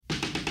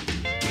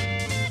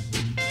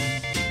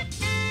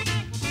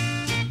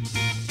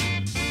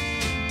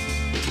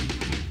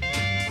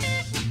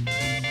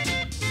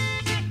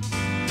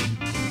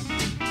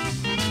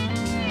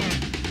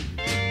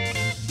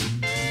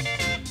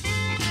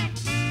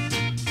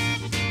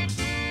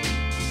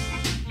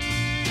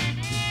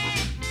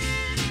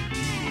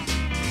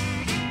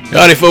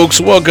Howdy folks,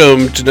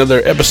 welcome to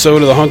another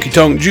episode of the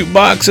Honkytonk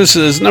Jukebox. This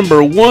is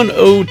number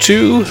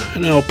 102,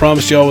 and I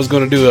promised you I was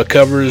going to do a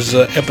covers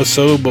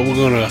episode, but we're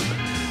going to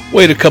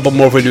wait a couple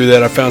more if we do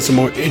that. I found some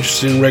more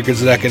interesting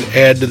records that I can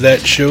add to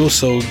that show,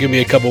 so give me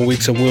a couple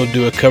weeks and we'll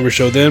do a cover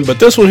show then. But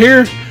this one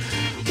here,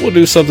 we'll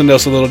do something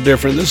else a little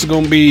different. This is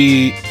going to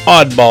be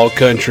Oddball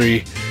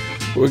country.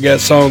 We got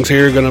songs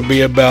here going to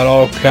be about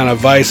all kind of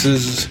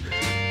vices,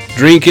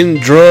 drinking,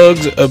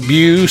 drugs,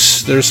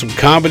 abuse. There's some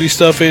comedy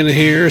stuff in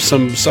here,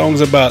 some songs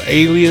about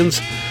aliens,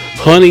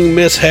 hunting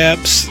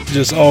mishaps,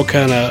 just all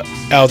kind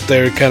of out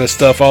there kind of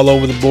stuff all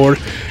over the board.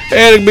 And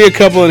there'll be a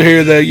couple in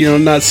here that,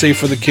 not safe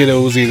for the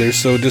kiddos either,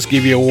 so just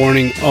give you a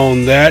warning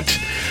on that.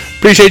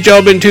 Appreciate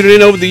y'all been tuning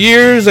in over the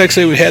years. Like I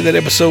say, we had that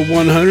episode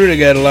 100. I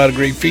got a lot of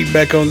great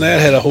feedback on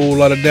that, had a whole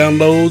lot of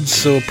downloads,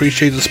 so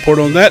appreciate the support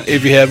on that.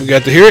 If you haven't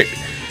got to hear it,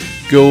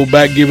 go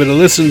back, give it a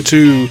listen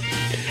to.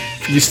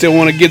 If you still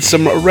want to get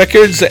some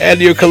records to add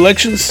to your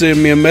collection,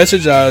 send me a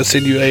message. I'll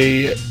send you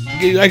I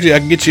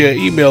can get you an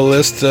email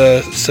list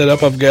set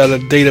up. I've got a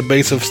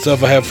database of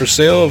stuff I have for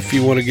sale. If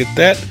you want to get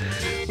that,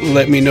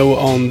 let me know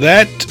on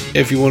that.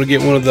 If you want to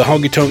get one of the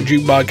Honkytonk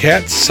Jukebox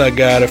hats, I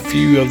got a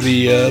few of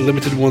the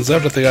limited ones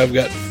left. I think I've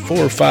got 4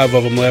 or 5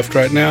 of them left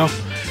right now.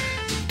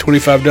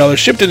 $25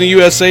 shipped in the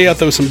USA. I'll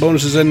throw some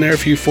bonuses in there, a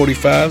few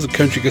 45s, a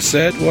country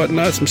cassette,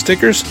 whatnot, some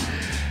stickers.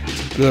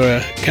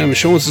 Kind of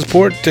showing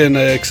support, and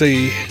like I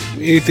say,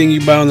 anything you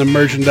buy on the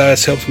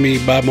merchandise helps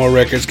me buy more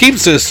records.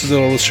 Keeps this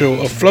little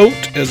show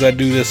afloat as I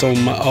do this on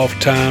my off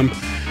time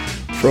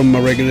from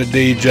my regular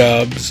day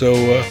job.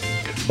 So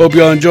hope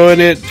y'all enjoying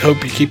it.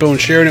 Hope you keep on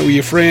sharing it with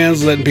your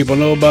friends, letting people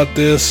know about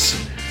this.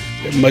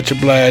 Much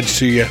obliged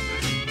to you.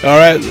 All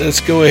right,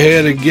 let's go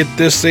ahead and get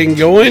this thing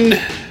going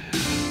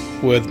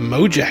with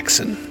Mo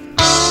Jackson.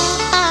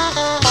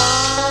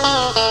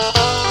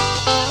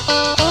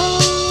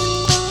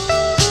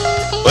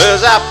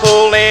 As I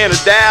pulled into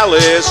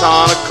Dallas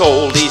on a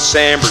cold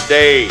December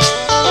day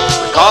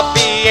for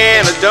coffee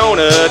and a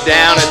donut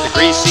down at the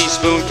Greasy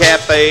Spoon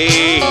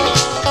Cafe.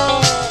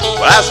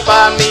 Well, I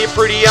spied me a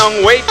pretty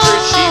young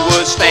waitress. She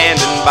was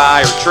standing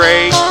by her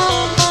tray.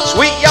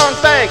 Sweet young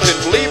thing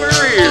couldn't believe her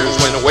ears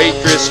when the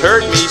waitress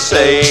heard me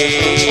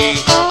say,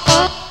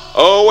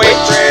 "Oh,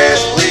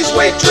 waitress, please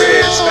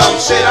waitress, come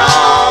sit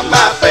on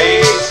my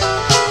face.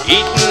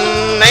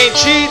 Eating ain't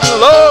cheating,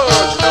 Lord,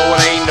 no,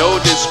 it ain't no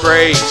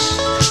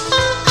disgrace.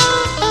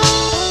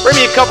 Bring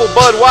me a couple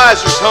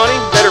Budweisers, honey,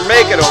 better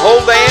make it a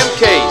whole damn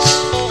case.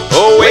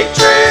 Oh,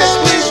 waitress,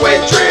 please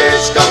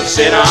waitress, come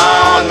sit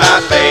on my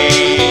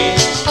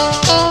face."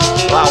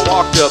 Well, I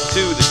walked up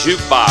to the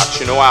jukebox,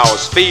 I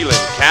was feeling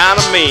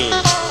kinda mean.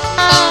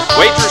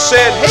 Waitress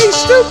said, "Hey,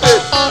 stupid,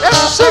 that's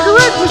a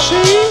cigarette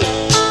machine."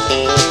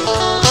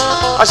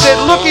 I said,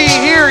 "Looky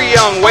here,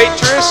 young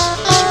waitress,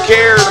 would you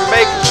care to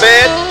make a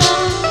bet?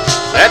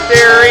 That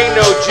there ain't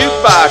no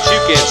jukebox,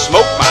 you can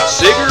smoke my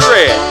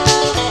cigarette."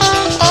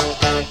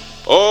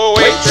 "Oh,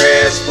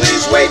 waitress,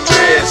 please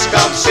waitress,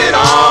 come sit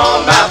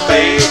on my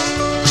face.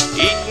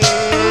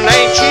 Eating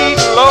ain't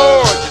cheating,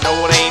 Lord,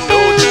 it ain't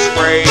no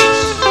disgrace.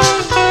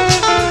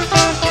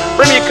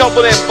 Bring me a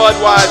couple of them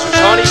Budweisers,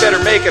 honey, better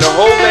make it a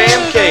whole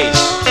damn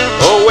case.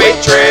 Oh,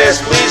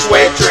 waitress, please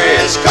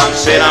waitress, come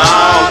sit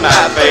on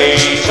my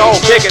face." So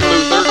kick it,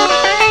 Luther.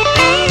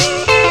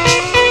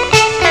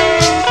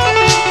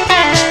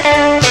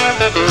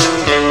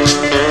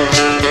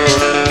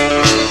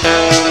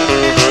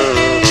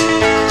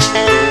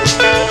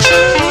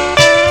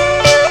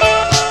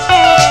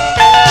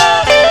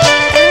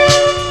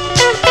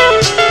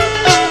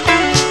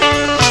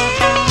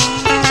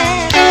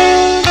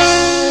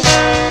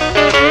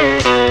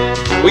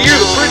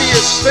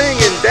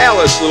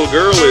 Little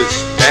girl, is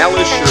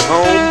Dallas your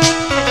home?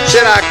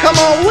 Said I come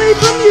all the way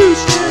from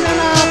Houston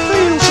and I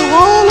feel so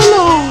all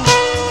alone.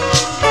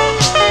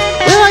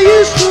 Well, I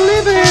used to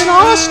live in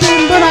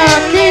Austin, but I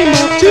came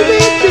up to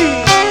D.C.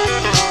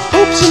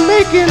 Hopes of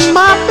making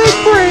my big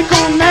break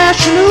on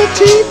national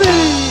TV.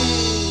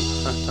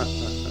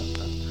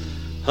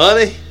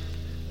 Honey,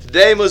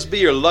 today must be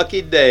your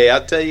lucky day.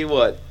 I'll tell you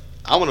what,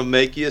 I'm going to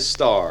make you a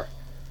star.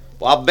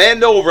 Well,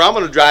 bend over, I'm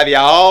going to drive you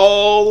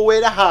all the way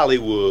to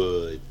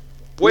Hollywood.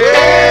 Well,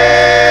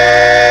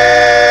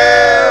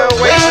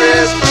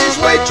 waitress, please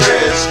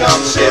waitress,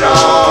 come sit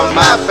on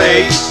my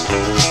face.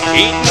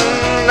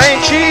 Eating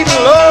ain't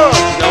cheating, Lord,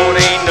 no, it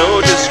ain't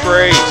no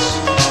disgrace.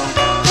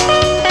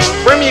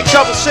 Bring me a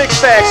couple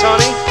 6-packs,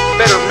 honey,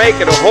 better make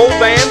it a whole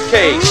damn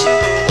case.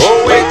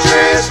 Oh,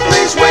 waitress,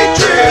 please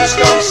waitress,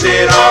 come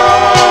sit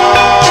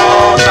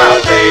on my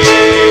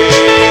face.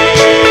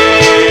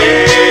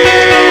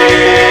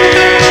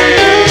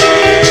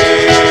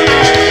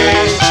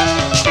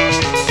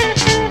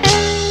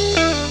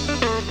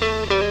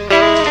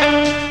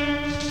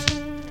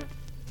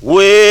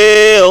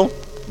 Well,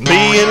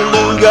 me and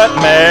Lou got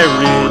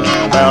married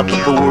about the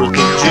 4th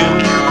of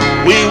June.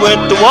 We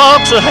went to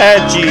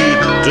Waxahachie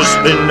to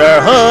spend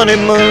our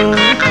honeymoon.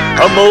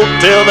 A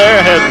motel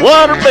there had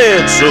water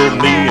beds, so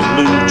me and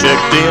Lou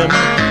checked in.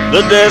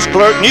 The desk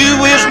clerk knew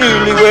we was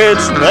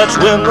newlyweds, and that's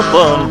when the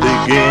fun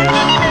began.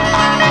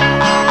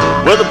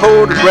 Well, the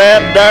porter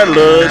grabbed our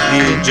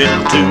luggage, and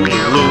to the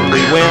room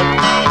we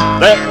went.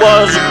 That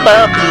was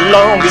about the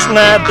longest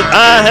night that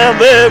I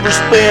have ever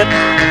spent.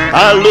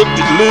 I looked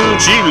at Lou,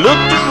 and she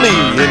looked at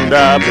me, and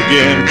I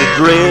began to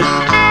dread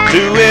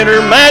to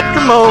enter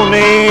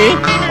matrimony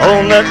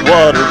on that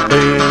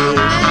waterbed.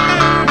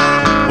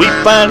 We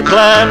finally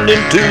climbed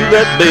into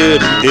that bed,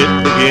 and it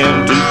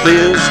began to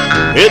fizz.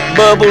 It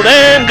bubbled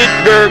and it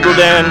gurgled,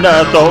 and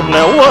I thought,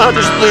 now what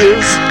is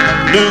this?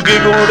 Lou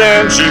giggled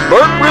and she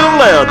burped real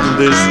loud, and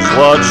this is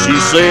what she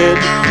said.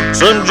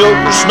 Some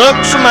joker snuck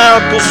some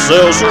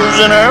Alka-Seltzers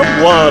in our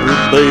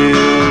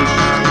waterbed.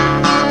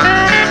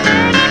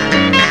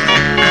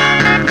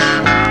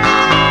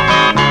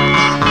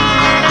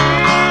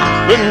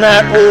 The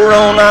night wore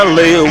on, I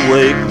lay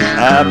awake,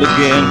 and I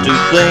began to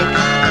think,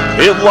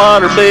 if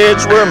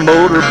waterbeds were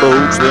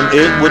motorboats, then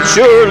it would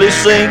surely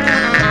sink.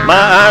 My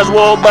eyes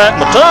walled back,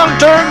 my tongue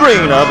turned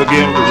green, I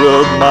began to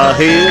rub my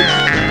head.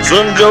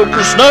 Some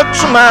joker snuck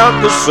some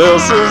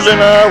Alka-Seltzers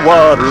in our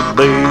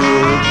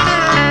waterbed.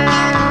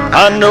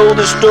 I know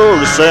this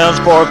story sounds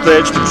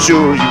far-fetched, I'm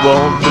sure you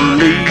won't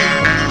believe.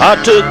 I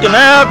took an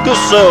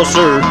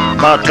Alka-Seltzer,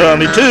 my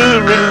tummy to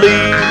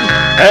relieve.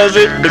 As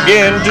it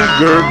began to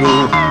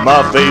gurgle,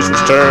 my face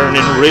was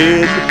turning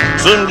red.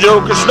 Some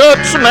joker snuck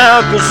some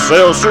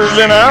Alka-Seltzers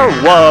in our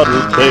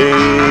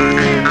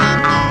waterbed.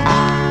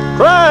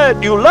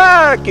 Cried, you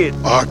like it?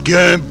 I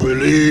can't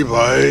believe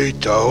I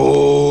ate the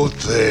whole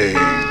thing.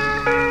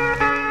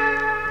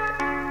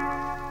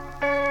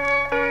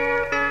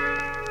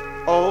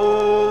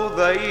 Oh,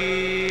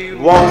 they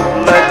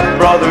won't let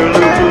Brother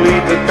Luke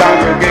lead the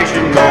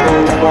congregation no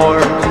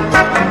more.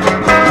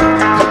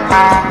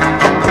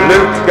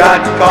 Luke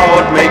got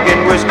caught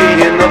making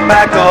whiskey in the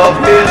back of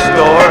his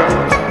store.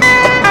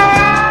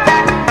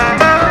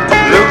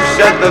 Luke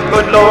said the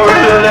good Lord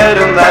led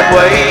him that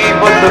way,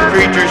 but the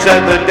preacher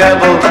said the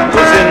devil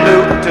was in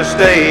Luke to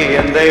stay,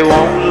 and they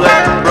won't let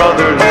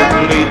Brother Luke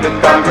lead the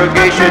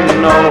congregation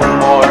no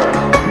more.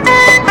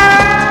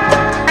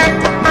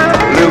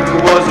 Luke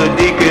was a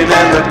deacon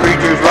and the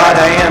preacher's right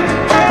hand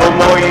for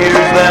more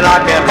years than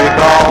I can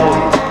recall,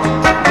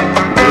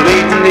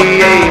 leading the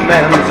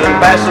amens and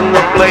passing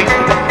the plate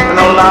and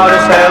the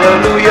loudest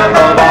hallelujah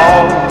of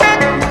all.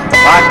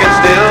 I can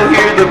still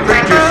hear the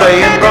preacher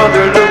saying,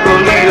 Brother Luke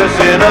will lead us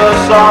in a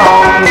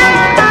song.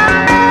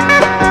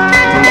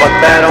 But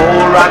that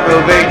old rock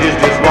of ages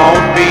just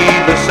won't be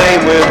the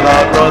same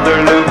without Brother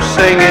Luke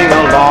singing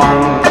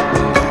along.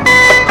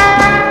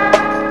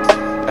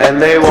 And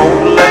they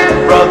won't let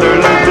Brother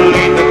Luke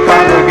lead the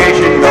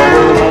congregation no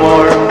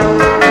more.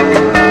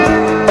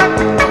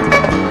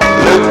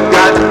 Luke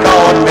got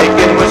caught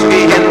making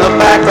whiskey in the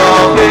back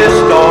of his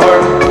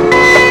store.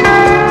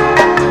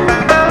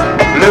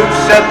 Luke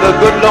said the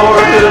good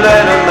Lord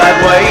led him that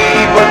way,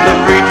 but the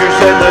preacher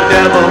said the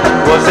devil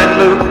was in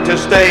Luke to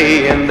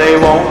stay, and they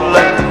won't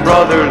let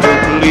Brother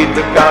Luke lead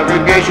the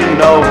congregation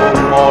no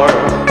more.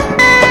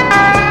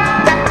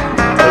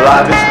 Well,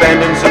 I've been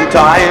spending some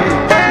time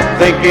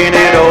thinking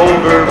it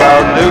over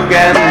about Luke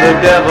and the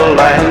devil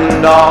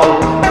and all.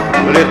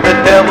 But if the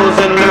devil's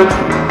in Luke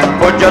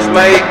for just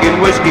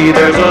making whiskey,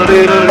 there's a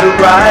little Luke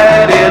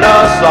right in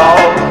us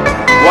all.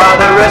 While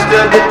the rest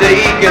of the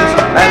deacons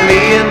and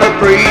me and the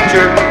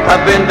preacher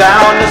have been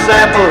down to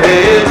sample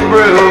his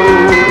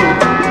brew.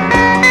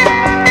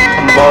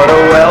 But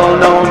a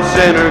well-known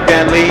sinner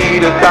can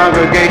lead a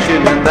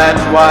congregation, and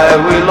that's why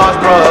we lost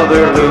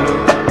Brother Luke.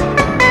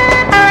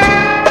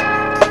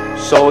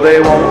 So they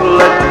won't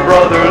let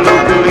Brother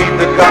Luke lead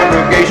the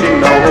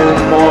congregation no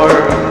more.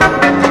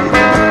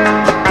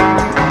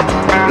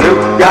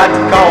 Luke got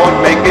caught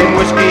making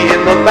whiskey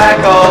in the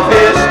back of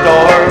his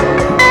store.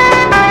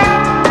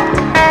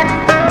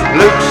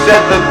 Luke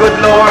said the good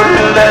Lord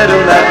led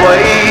him that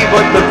way,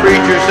 but the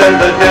preacher said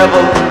the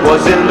devil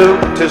was in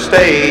Luke to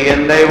stay,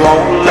 and they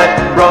won't let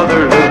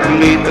Brother Luke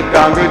lead the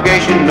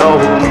congregation no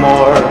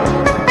more.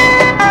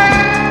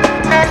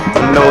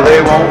 No,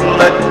 they won't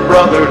let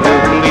Brother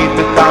Luke lead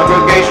the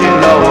congregation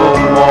no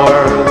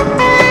more.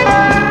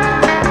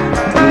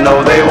 No,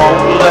 they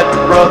won't let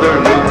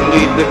Brother Luke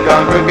lead the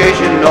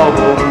congregation no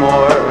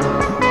more.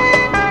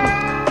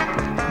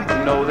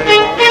 No, they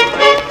won't.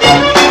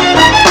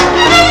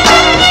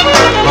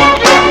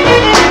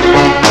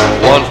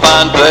 One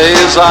fine day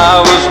as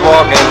I was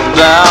walking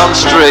down the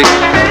street,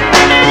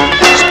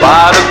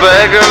 spied a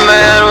beggar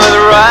man with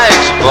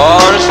rags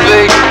upon his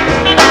feet.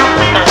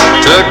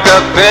 Took a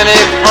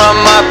penny from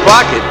my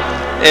pocket,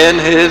 in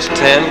his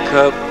tin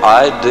cup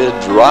I did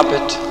drop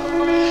it,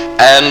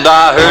 and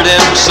I heard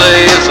him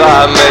say as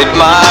I made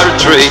my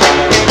retreat,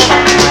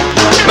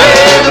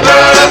 may the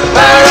bird of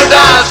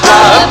paradise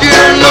fly up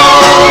your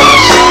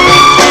nose,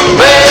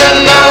 may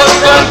an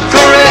elephant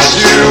caress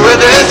you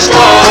with its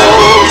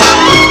claws,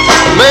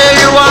 may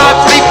your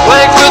wife be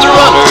plagued with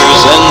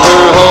runners in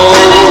her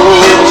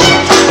hose,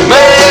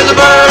 may the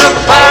bird of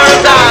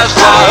paradise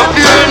fly up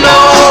your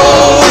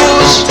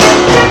nose.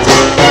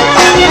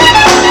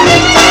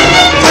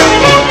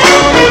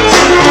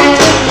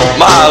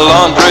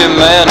 hungry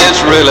man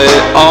is really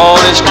on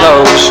his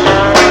toes.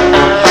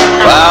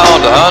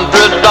 Found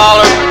 $100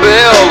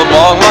 bill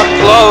among my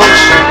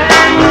clothes.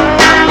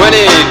 When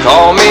he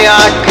called me,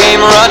 I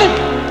came running,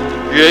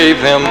 gave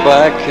him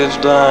back his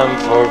dime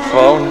for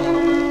phoning.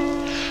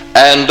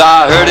 And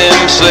I heard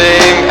him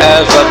sing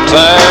as I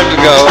turned to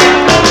go.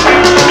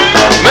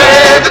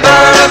 May the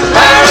bird of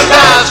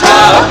paradise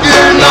fly up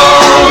your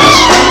nose.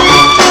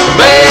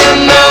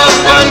 May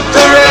nothing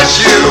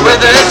caress you with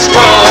its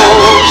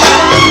claws.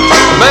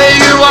 May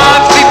your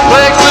wife be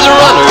plagued with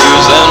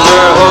runners and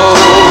her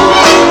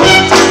hoes.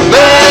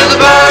 May the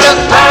bird of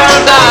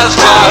paradise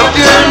fly up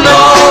your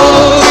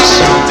nose.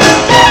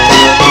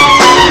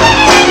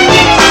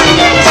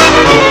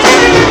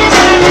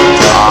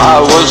 I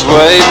was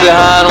way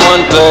behind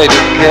one day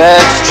to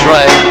catch the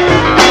train.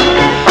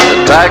 The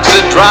taxi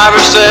driver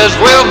says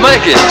we'll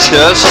make it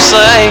just the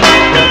same.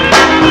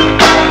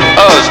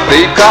 A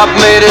speed cop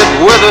made it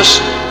with us,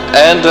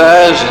 and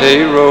as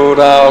he wrote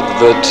out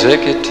the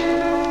ticket,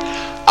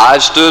 I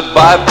stood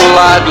by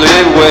politely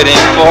waiting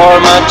for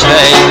my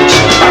change.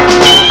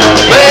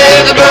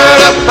 May the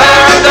bird of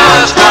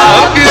paradise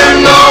fly up your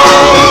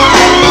nose.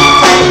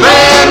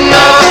 May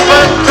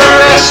nothing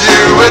caress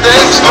you with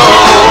its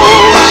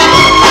nose.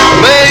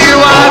 May your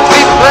wife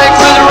be plagued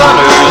with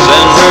runners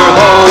and her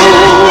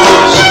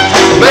hoes.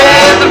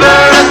 May the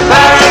bird of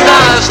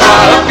paradise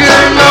fly up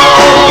your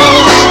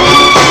nose.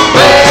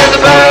 May the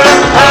bird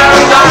of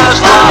paradise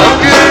fly up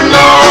your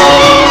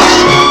nose.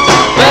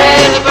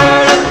 May the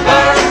bird of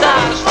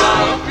paradise fly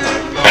up your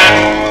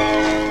nose.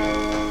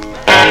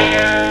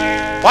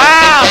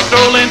 While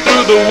strolling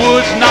through the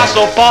woods not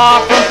so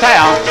far from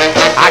town,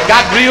 I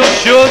got real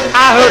shook,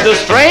 I heard the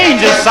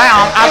strangest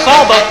sound. I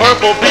saw the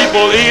purple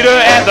people eater,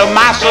 and to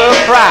my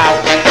surprise,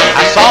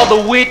 I saw the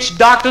witch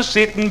doctor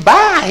sitting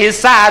by his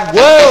side.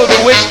 Whoa,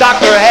 the witch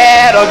doctor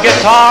had a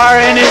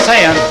guitar in his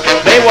hand.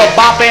 They were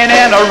bopping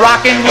and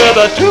a-rocking with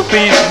a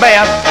two-piece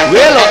band.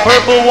 Well, the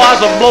purple was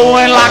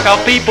a-blowing like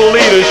a people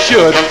eater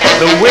should.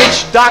 The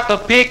witch doctor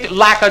picked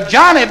like a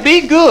Johnny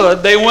Be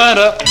Good. They went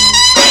a...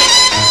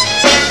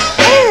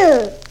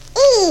 Ooh,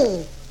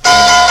 ee.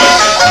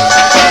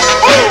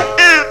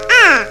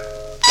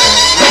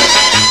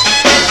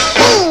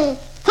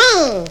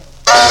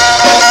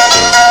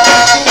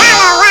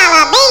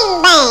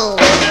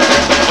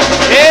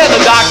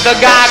 Doctor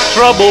got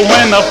trouble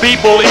when the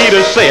people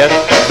eater said,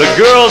 the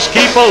girls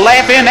keep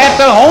a-laughing at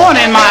the horn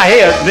in my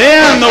head.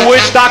 Then the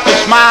witch doctor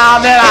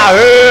smiled and I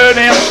heard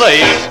him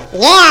say,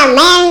 yeah,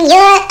 man,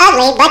 you're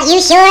ugly, but you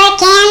sure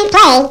can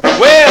play.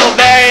 Well,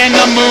 there in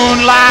the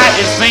moonlight,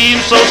 it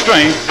seemed so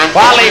strange.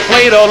 While they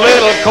played a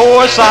little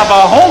chorus of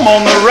a home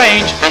on the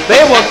range,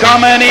 they were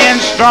coming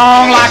in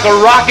strong like a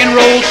rock and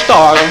roll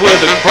stars. With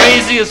the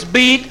craziest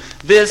beat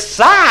this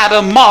side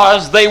of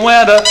Mars, they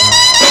went a...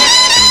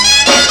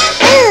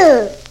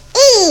 Ooh,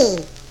 ee.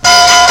 Ooh,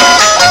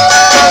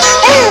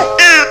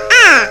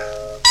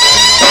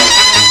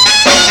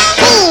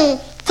 Ting,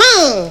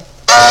 ting.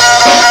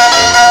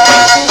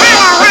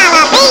 Walla,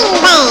 walla, bing,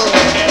 bang.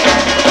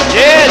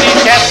 Yeah,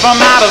 these cats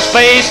from outer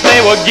space, they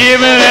were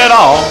giving it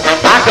all.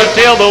 I could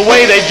tell the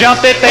way they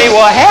jumped it, they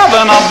were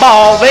having a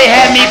ball. They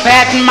had me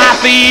patting my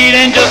feet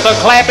and just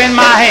a-clapping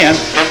my hands.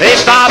 They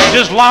stopped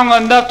just long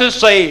enough to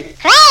say,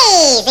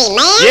 crazy,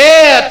 man.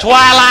 yeah,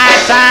 twilight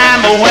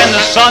time, but when the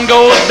sun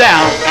goes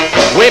down,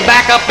 way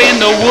back up in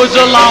the woods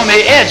along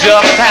the edge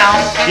of town.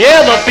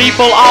 Yeah, the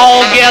people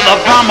all gather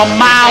from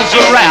miles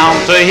around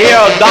to hear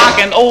a dark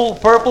and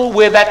old purple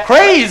with that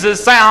crazy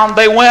sound.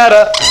 They went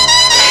a...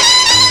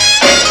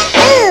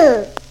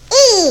 Ooh,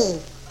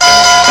 ee.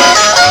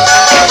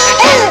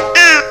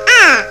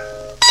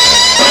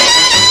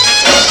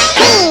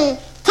 Ting,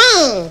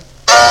 ting.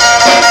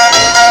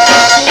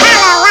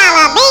 Walla,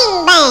 walla, bing,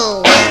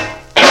 bang.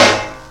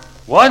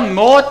 One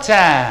more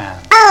time.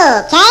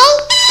 Okay.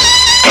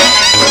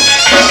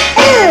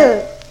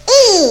 Ooh,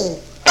 ee.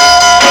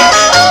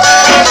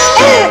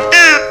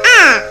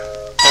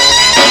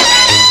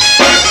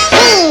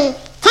 Ting,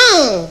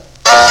 ting.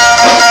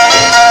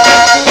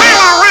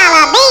 Walla,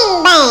 walla, bing,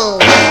 bang.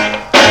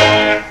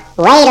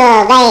 Wait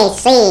till they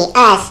see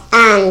us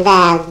on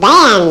the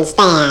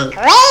bandstand.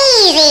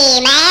 Crazy,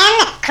 man.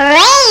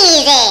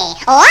 Crazy.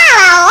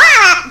 Walla,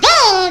 walla,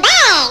 bing,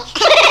 bang.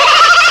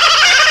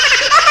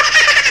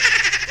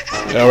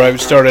 All right, we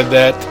started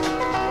that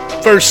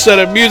first set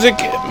of music,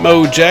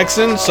 Mo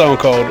Jackson, song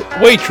called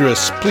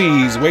Waitress,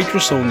 Please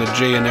Waitress on the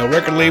J&L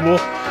record label.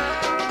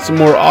 Some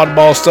more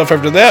Oddball stuff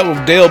after that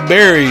with Dale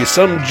Berry,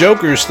 Some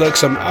Joker Stuck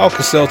Some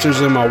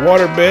Alka-Seltzers in My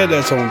Waterbed,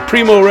 that's on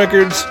Primo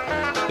Records.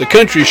 The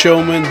Country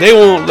Showman, They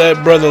Won't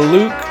Let Brother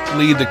Luke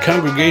Lead the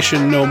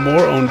Congregation No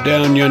More on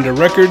Down Yonder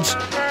Records.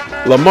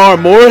 Lamar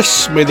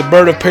Morris, May the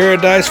Bird of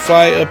Paradise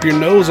Fly Up Your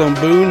Nose on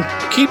Boone.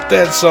 Keep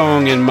that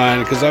song in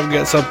mind because I've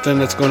got something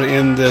that's going to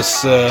end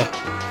this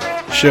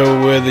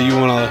show with that you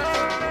want to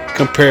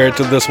compare it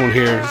to this one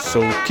here.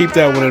 So keep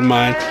that one in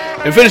mind.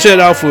 And finish that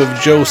off with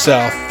Joe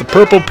South. The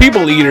Purple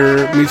People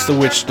Eater meets the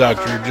Witch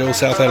Doctor. Joe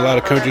South had a lot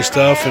of country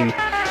stuff, and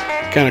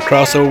kind of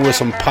crossover with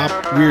some pop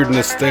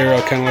weirdness there,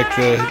 kind of like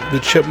the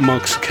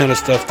Chipmunks kind of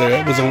stuff there.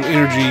 That was on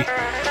Energy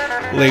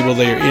label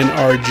there,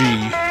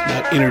 NRG,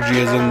 not energy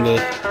as in the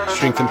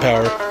strength and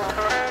power.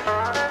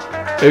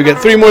 We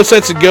got 3 more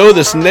sets to go.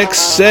 This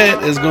next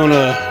set is going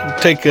to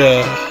take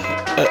a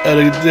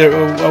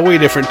way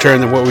different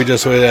turn than what we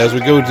just went as we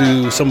go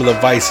to some of the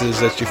vices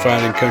that you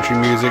find in country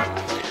music.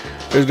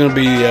 There's going to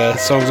be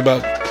songs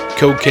about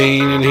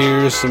cocaine in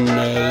here, some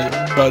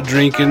about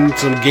drinking,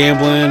 some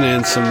gambling,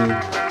 and some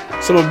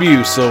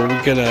abuse. So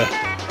we're gonna,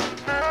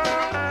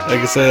 like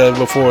I said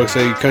before,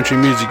 say country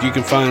music, you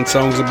can find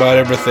songs about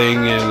everything,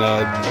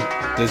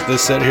 and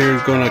this set here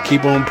is gonna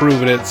keep on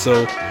proving it.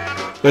 So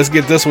let's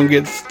get this one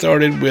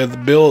started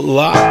with Bill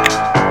Locke.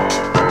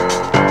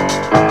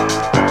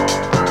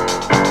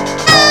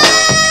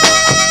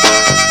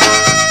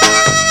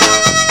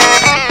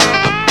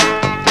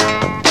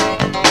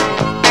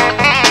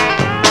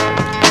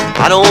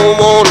 I don't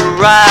want to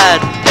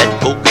ride that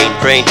cocaine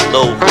train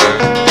nowhere.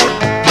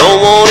 Don't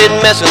want it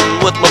messing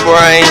with my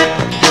brain.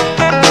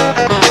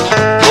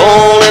 Go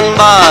on and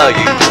buy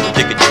you a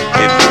ticket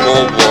if you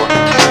want one.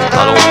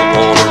 I don't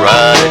want to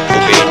ride that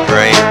cocaine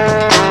train.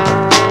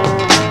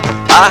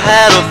 I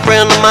had a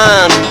friend of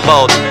mine who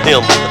bought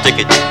him a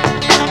ticket.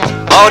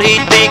 Thought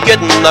he'd be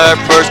getting there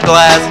first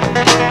class.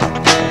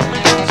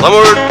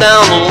 Somewhere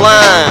down the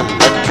line,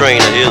 that train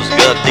of his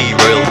got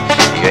derailed.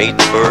 He ain't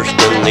the first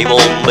and he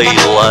won't be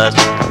the last.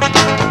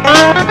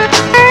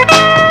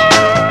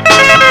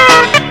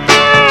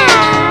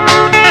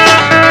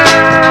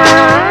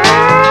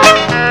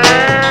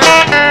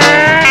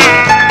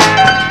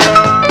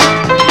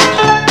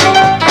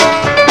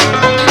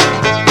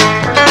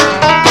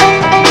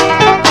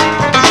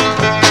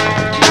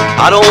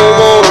 I don't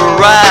want to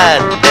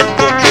ride that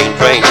cocaine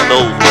train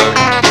nowhere.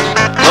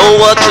 Know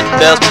what the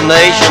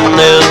destination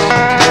is.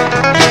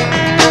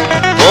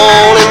 Go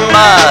on and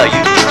buy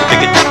you a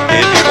ticket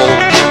if you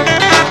want to.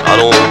 I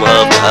don't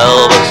have to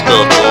have that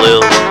stuff to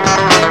live.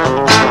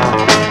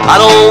 I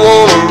don't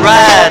want to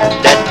ride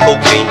that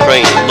cocaine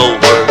train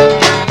nowhere.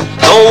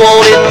 Don't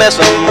want it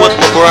messing with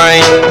my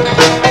brain.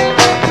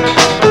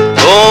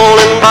 Go on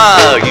and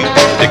buy you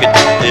a ticket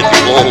if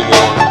you want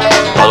one.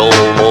 I don't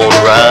want to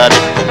ride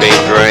that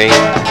cocaine train.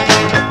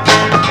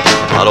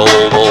 I don't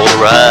want to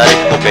ride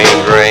that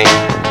cocaine train.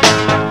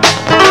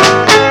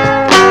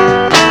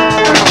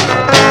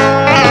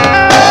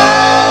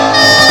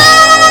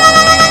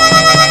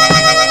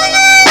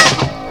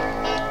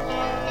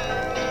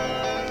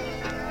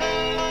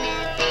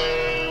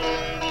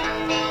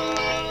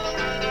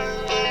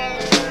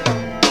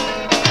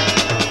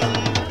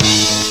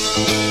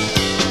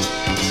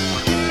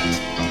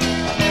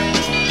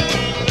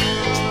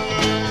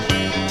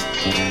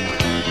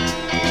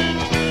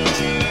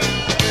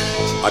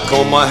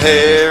 Comb my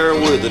hair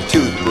with a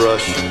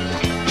toothbrush.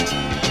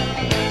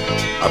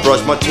 I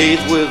brush my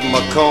teeth with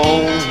my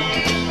comb.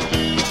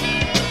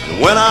 And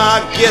when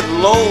I get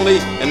lonely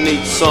and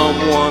need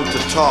someone to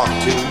talk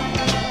to,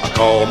 I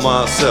call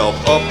myself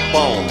up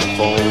on the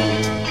phone.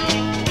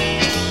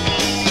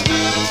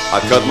 I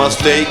cut my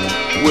steak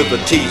with a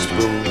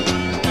teaspoon.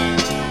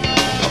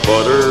 I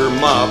butter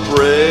my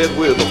bread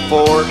with a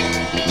fork.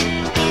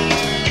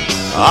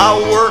 I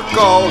work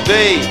all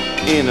day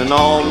in an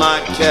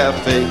all-night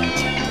cafe.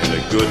 A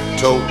good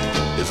tote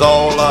is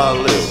all I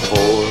live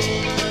for.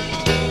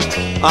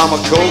 I'm a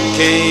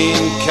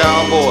cocaine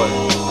cowboy,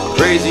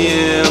 crazy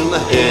in the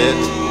head.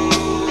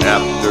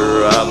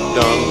 After I've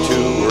done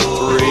 2 or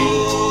 3,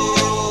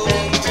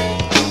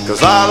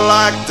 'cause I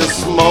like to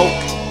smoke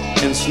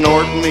and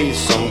snort me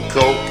some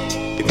coke.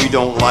 If you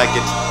don't like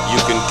it, you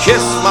can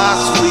kiss my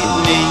sweet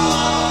knee.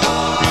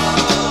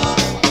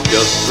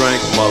 Just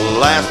drank my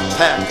last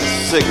pack of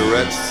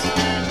cigarettes.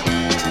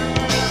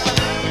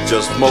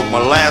 Just smoked my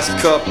last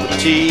cup of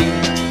tea.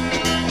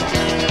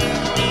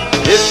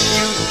 If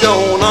you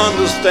don't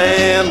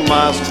understand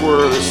my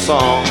squirrely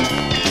song,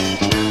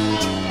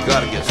 you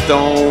gotta get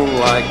stoned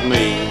like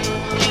me.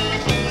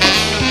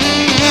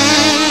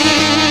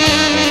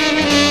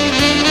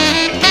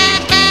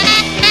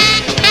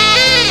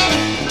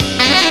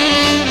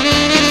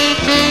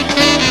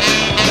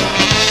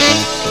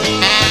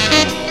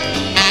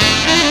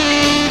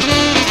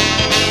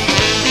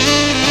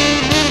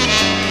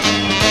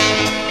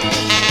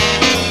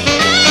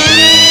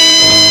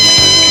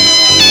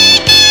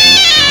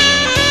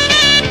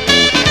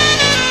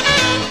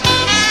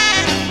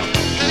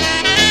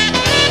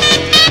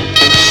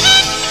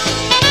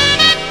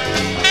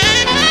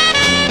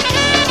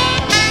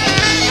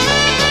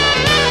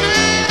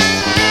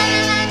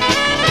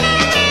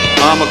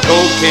 I'm a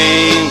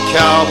cocaine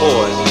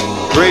cowboy,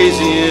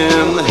 crazy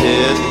in the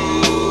head.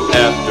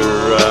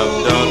 After I've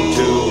done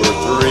 2 or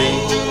 3,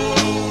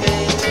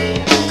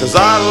 'cause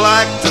I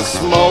like to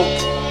smoke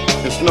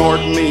and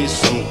snort me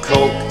some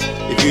coke.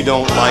 If you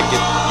don't like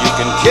it, you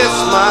can kiss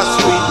my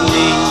sweet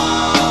knee.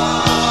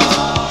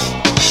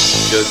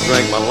 Just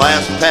drank my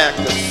last pack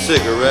of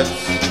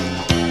cigarettes.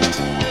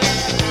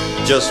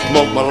 Just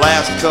smoked my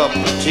last cup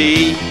of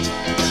tea.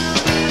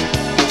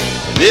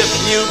 And If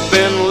you've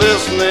been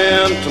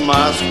listening to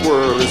my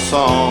squirrely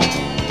song,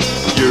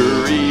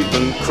 you're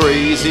even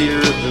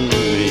crazier than me.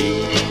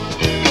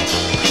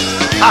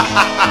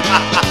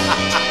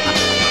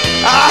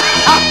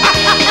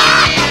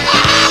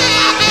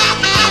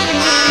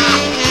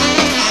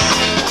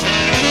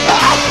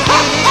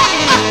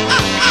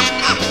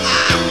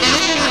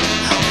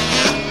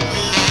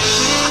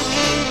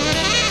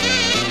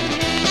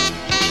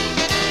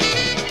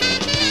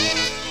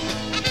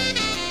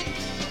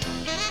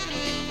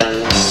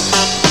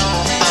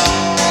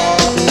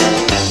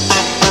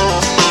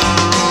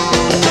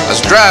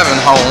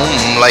 Driving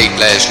home late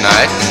last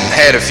night and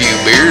had a few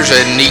beers,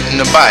 hadn't eaten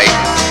a bite.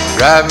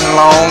 Driving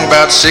along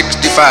about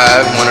 65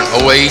 when an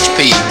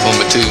OHP pulled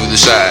me to the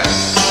side.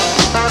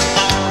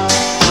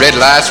 Red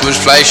lights was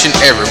flashing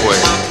everywhere.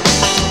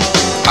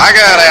 I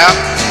got out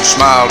and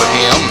smiled at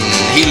him,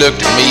 and he looked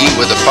at me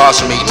with a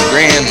possum-eating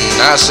grin, and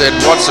I said,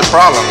 "What's the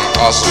problem,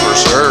 officer,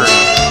 sir?"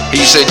 And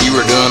he said, "You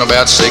were doing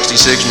about 66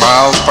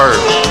 miles per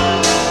hour.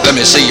 Let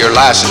me see your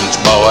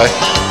license, boy."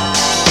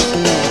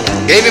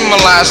 Gave him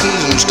my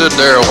license and stood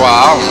there a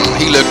while, and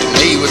he looked at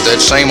me with that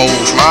same old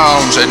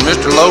smile and said,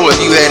 "Mr. Lowe, have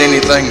you had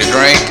anything to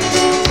drink?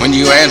 When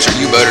you answer,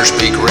 you better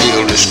speak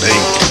real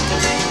distinct."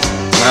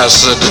 And I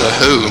said,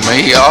 "Who,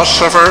 me,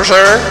 officer,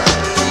 sir?"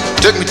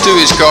 Took me to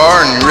his car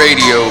and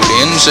radioed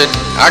in and said,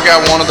 "I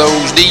got one of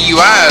those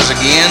DUIs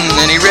again." And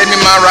then he read me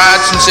my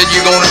rights and said,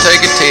 "You're going to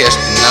take a test."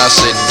 And I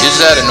said,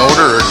 "Is that an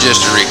order or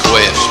just a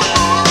request?"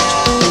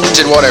 He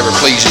said, "Whatever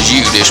pleases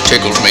you, this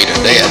tickles me to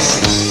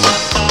death."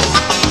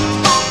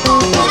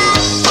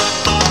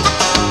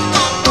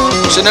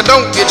 He said, "Now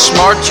don't get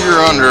smart,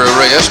 you're under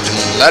arrest,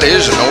 and that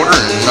is an order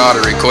and not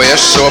a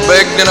request." So I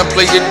begged and I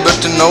pleaded, but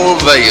to no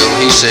avail.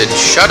 He said,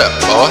 "Shut up,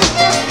 boy,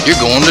 you're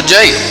going to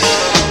jail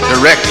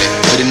directly.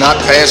 Did he not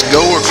pass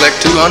go or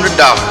collect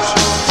 $200?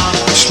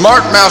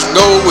 Smart mouse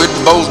go, we'd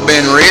both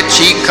been rich.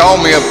 He called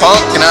me a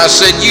punk and I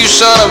said, "You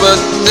son of a..."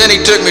 Then he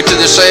took me to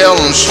the cell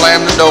and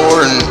slammed the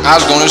door, and I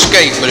was going to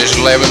escape, but it's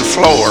 11th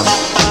floor.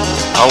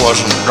 I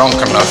wasn't drunk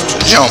enough to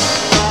jump.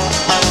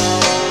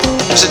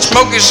 I said,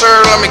 "Smokey, sir,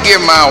 let me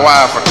give my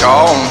wife a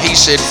call." And he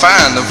said,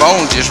 "Fine, the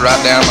phone's just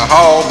right down the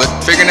hall, but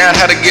figuring out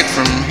how to get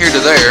from here to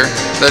there,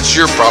 that's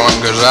your problem,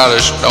 because I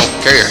just don't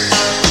care."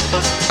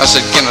 I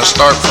said, "Can I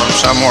start from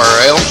somewhere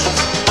else?"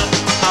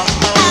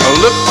 I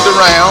looked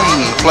around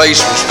and the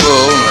place was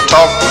full, and I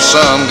talked with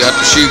some, got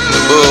to shooting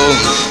the bull.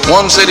 And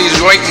one said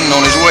he's waiting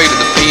on his way to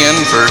the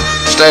pen for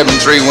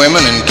stabbing 3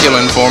 women and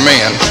killing 4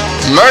 men.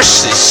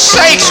 Mercy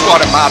sakes,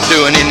 what am I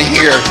doing in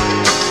here?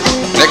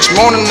 Next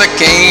morning they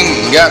came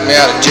and got me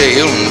out of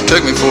jail and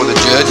took me before the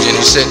judge, and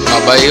he set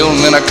my bail.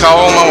 And then I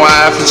called my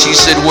wife and she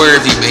said, "Where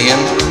have you been?"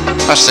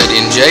 I said,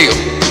 "In jail,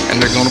 and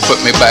they're gonna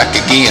put me back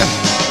again.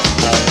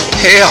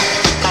 Hell,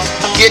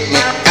 get me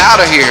out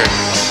of here."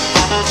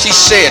 She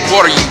said,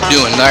 "What are you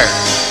doing there?"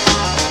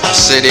 I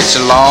said, "It's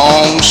a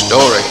long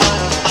story.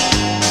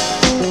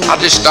 I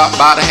just stopped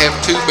by to have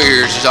 2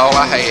 beers is all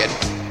I had.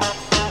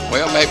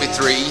 Well, maybe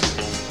 3.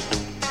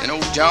 And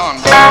old John..."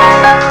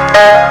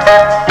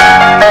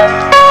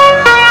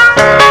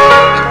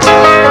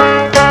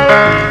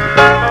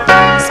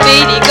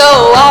 Speedy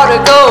go, ought to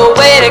go,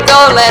 way to go,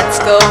 let's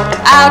go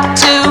out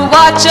to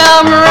watch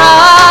 'em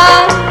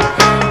run.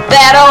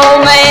 That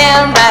old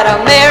man that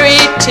I'm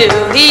married to,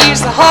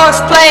 he's a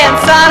horse-playing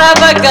son of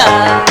a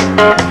gun.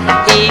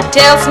 He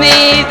tells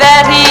me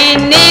that he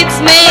needs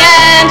me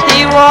and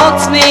he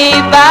wants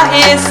me by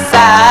his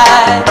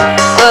side.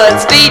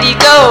 But Speedy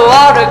go,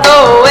 ought to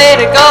go, way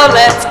to go,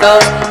 let's go,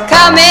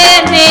 come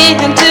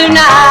in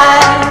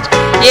tonight.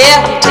 Yeah,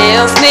 he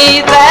tells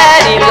me that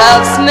he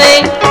loves me.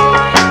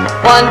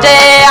 One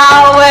day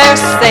I'll wear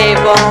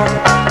sable,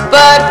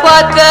 but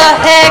what the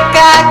heck,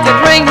 I could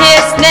wring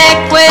his neck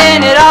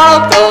when it all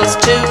goes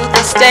to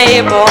the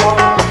stable.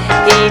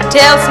 He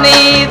tells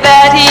me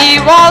that he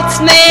wants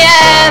me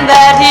and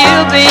that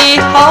he'll be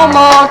home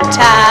on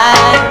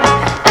time.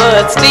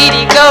 But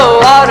Speedy go,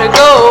 ought to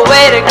go,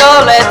 way to go,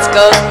 let's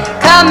go,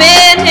 come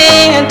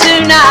in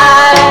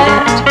tonight.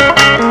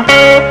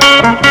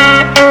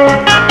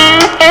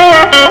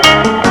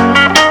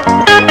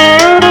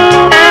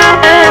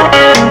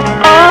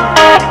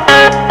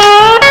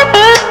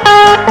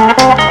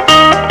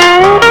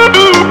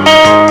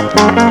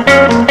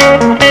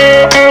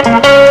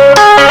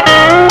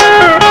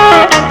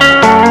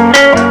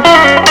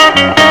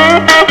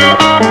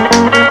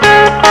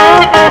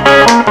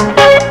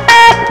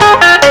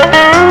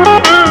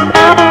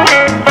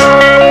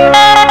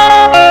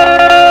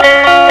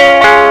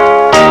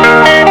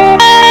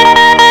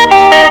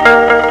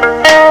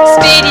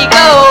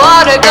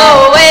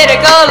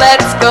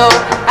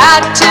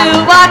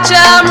 Watch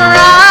 'em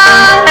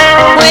run.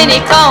 When he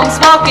comes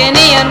walking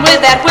in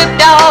with that whip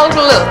dog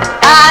look,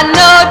 I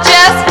know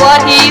just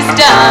what he's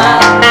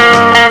done.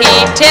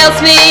 He tells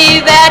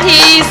me that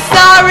he's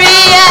sorry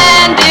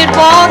and it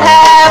won't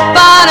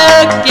happen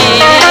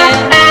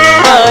again.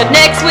 But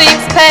next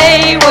week's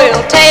pay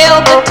will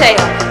tell the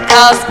tale,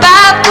 'cause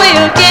 5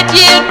 will get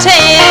you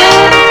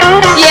 10.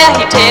 Yeah,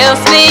 he tells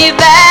tells me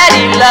that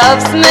he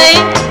loves me.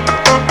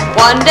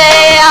 One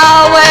day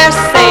I'll wear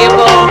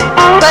sable,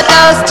 but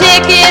those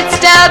ticket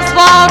stubs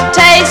won't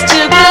taste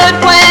too good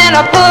when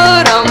I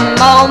put them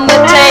on the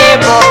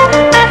table.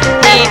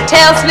 He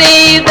tells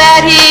me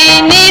that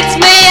he needs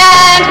me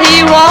and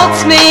he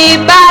wants me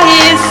by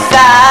his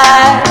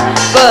side.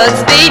 But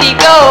Speedy,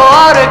 go,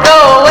 ought to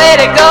go,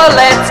 way to go,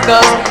 let's go,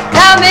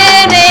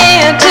 coming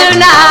in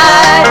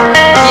tonight.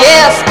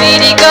 Yeah,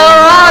 Speedy, go,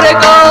 ought to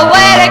go,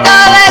 way to go,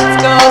 let's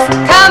go,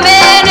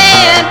 coming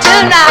in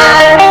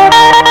tonight.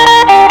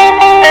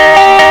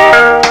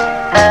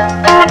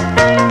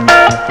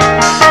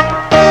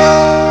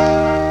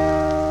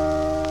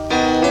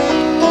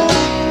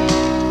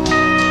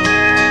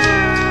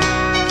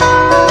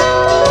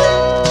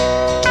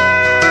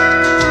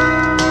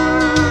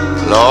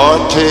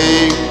 Lord,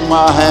 take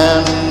my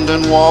hand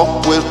and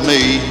walk with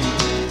me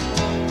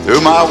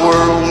through my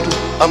world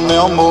of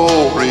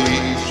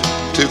memories.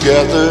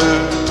 Together,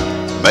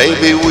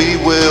 maybe we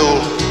will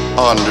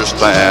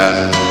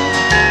understand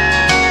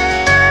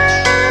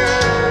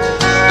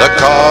the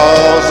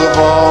cause of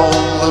all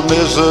the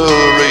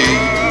misery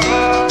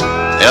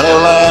in a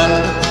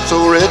land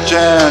so rich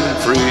and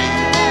free,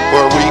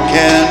 where we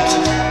can't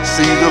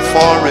see the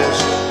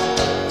forest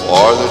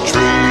or the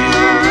trees.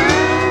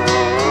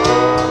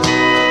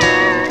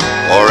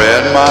 Or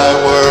in my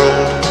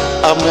world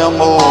of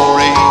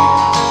memory,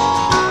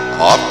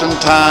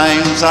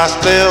 oftentimes I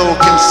still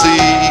can see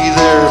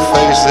their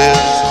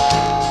faces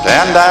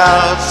stand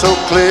out so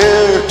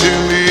clear to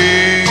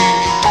me.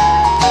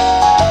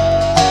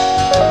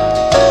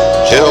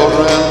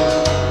 Children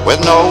with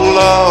no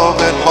love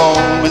at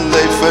home, and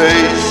they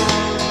face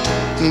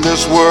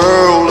this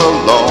world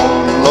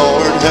alone.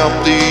 Lord,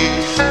 help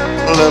these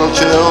little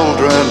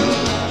children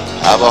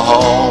have a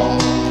home.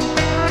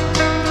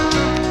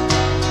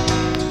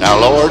 Now,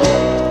 Lord,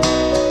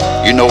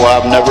 you know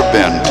I've never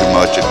been too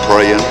much at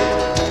praying,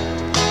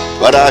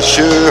 but I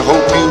sure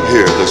hope you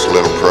hear this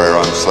little prayer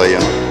I'm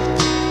saying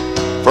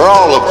for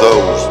all of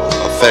those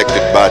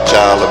affected by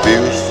child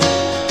abuse,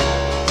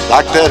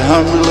 like that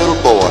hungry little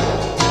boy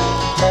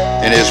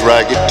in his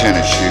ragged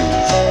tennis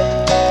shoes.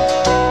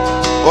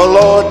 Well,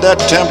 Lord, that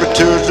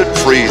temperature's at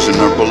freezing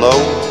or below,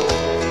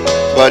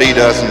 but he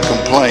doesn't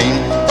complain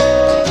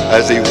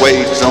as he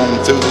wades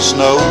on through the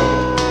snow.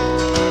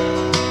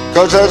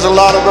 'Cause there's a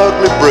lot of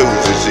ugly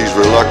bruises he's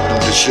reluctant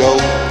to show,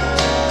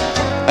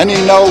 and he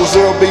knows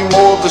there'll be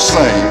more of the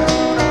same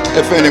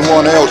if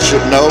anyone else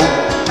should know.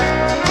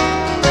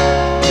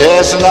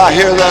 Yes, and I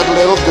hear that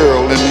little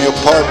girl in the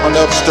apartment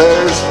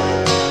upstairs.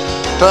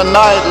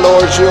 Tonight,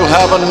 Lord, she'll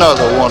have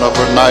another one of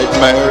her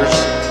nightmares,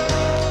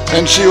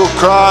 and she'll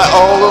cry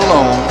all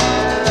alone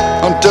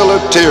until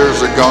her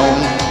tears are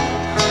gone.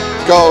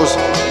 'Cause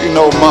you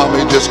know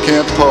Mommy just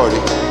can't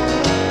party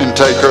and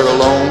take her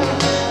alone.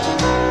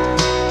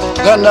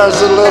 Then there's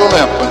the little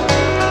infant.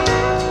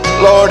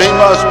 Lord, he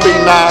must be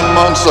 9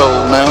 months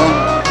old now,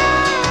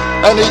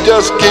 and he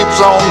just keeps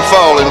on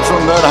falling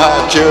from that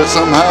high chair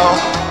somehow.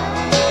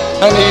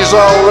 And he's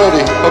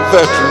already a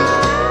veteran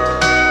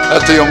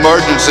at the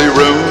emergency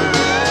room.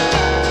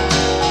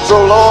 So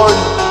Lord,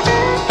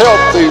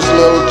 help these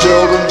little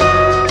children,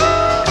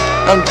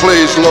 and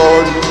please,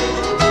 Lord,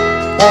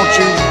 won't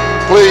you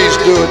please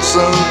do it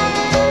soon?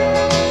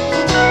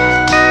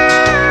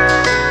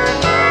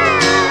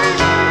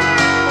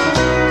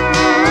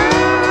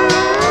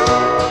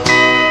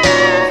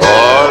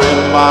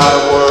 My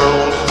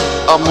world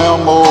of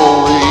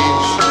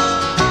memories,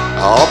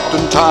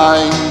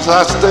 oftentimes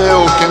I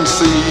still can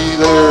see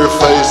their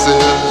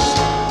faces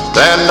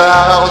stand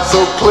out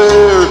so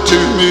clear to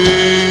me.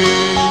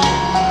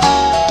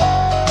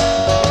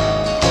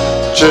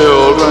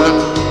 Children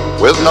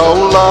with no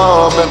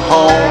love at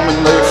home,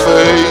 and they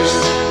face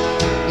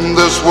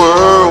this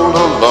world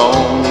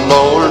alone.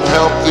 Lord,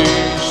 help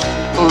these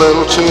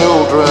little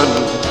children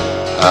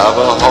have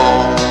a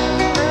home.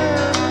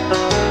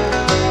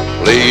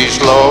 Please,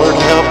 Lord,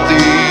 help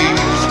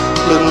these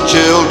little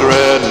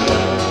children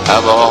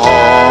have a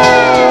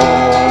home.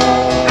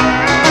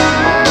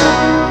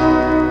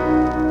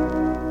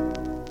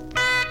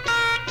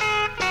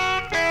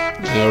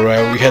 All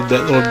right, we had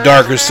that little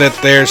darker set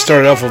there.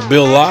 Started off with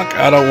Bill Locke,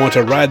 I Don't Want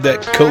to Ride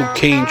That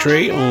Cocaine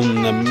Train,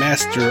 on the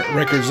Master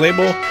Records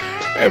label.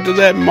 After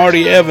that,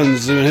 Marty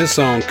Evans doing his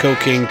song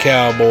Cocaine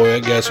Cowboy, I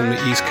guess, from the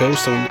East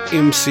Coast on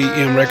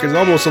MCM Records.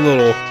 Almost a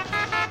little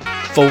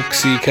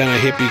folksy, kind of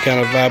hippie kind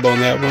of vibe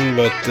on that one,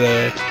 but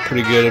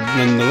pretty good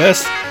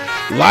nonetheless.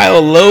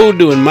 Lyle Lowe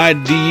doing My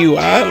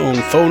DUI on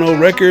Phono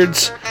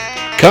Records.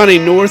 Connie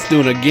North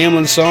doing a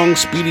gambling song,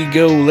 Speedy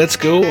Go, Let's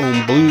Go,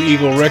 on Blue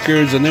Eagle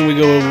Records. And then we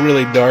go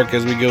really dark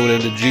as we go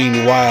into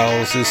Gene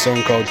Wiles, this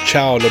song called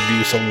Child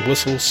Abuse on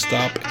Whistle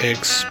Stop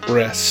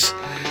Express.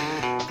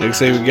 Like I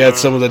say, we got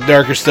some of the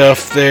darker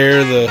stuff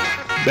there, the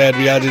bad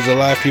realities of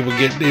life, people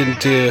get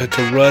into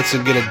ruts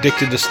and get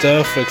addicted to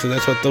stuff. So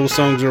that's what those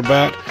songs are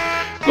about.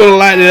 I'm going to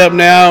lighten it up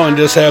now and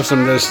just have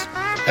some, just,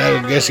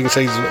 I guess you can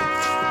say,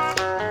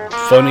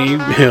 funny,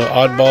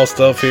 oddball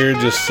stuff here.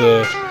 Just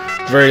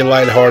very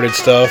lighthearted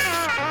stuff.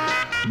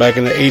 back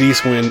in the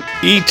 80s when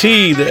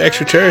E.T., the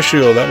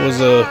extraterrestrial, that was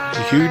a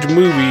huge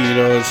movie. You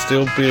know, it's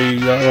still I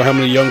don't know how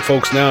many young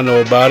folks now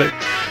know about it.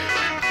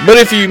 But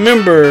if you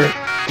remember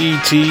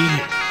E.T.,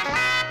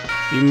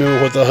 you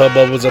remember what the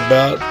hubbub was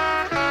about.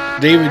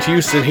 David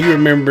Houston, he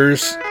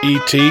remembers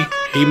E.T.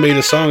 He made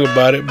a song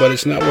about it, but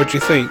it's not what you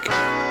think.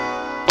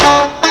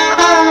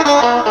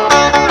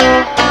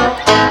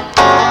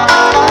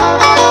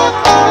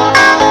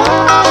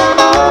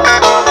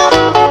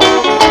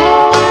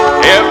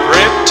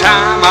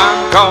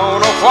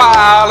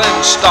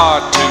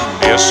 Start to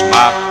miss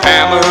my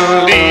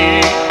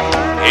family,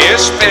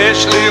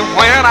 especially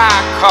when I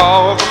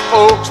call the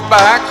folks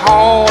back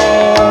home.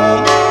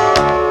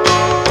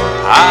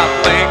 I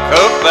think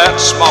of that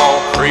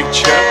small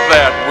creature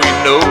that we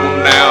know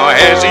now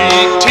as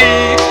E.T.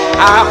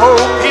 I hope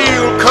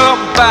he'll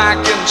come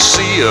back and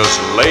see us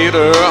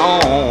later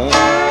on.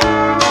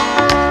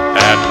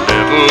 That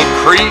little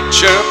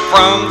creature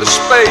from the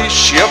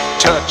spaceship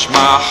touched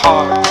my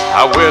heart,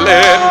 I will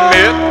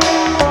admit.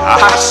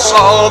 I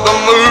saw the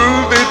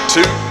movie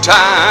 2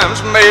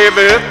 times,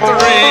 maybe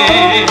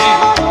 3.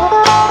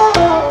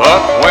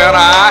 But when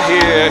I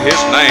hear his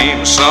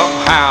name,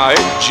 somehow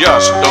it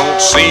just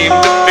don't seem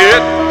to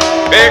fit.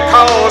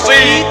 Because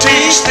E.T.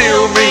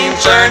 still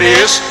means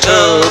Ernest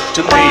Tubb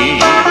to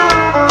me.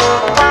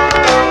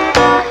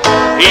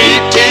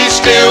 E.T.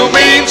 still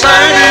means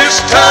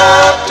Ernest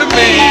Tubb to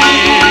me.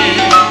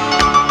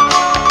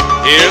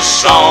 His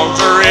songs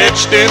are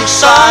etched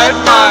inside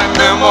my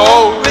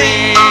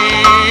memory.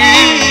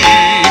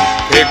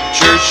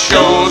 Picture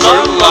shows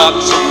are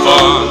lots of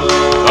fun,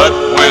 but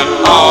when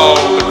all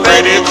the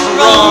credits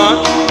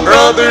run,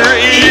 Brother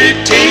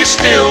E.T.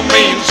 still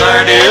means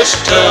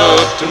Ernest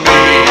Tubb to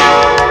me.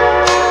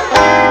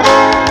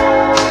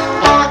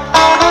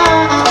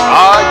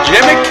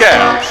 Jimmy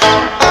Caps,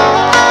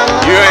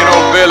 you ain't no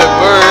Billy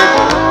Bird,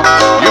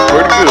 you're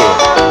pretty good.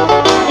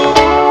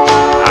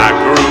 I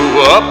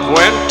grew up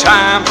when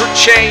times were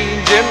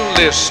changing,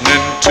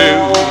 listening to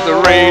the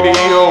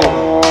radio.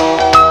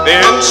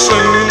 Then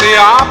soon the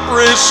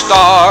opera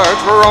stars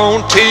were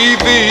on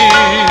TV.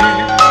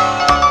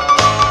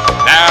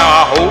 Now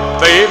I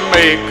hope they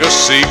make a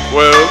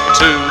sequel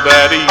to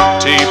that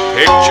E.T.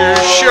 picture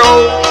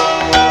show.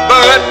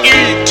 But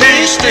E.T.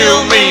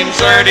 still means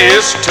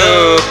Ernest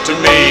Tubb to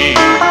me.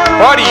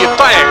 What do you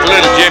think,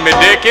 little Jimmy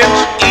Dickens?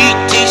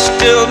 E.T.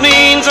 still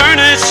means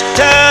Ernest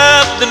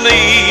Tubb to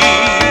me.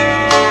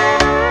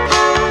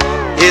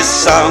 His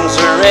songs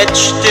are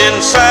etched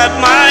inside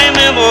my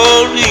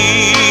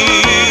memory.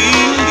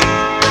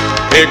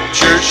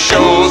 Picture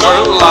shows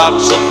are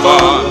lots of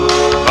fun,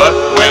 but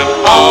when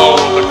all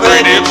the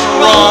credits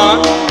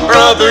run,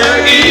 Brother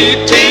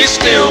E.T.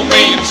 still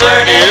means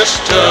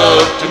Ernest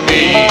Tubb to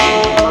me.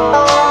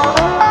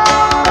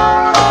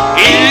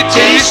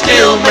 E.T.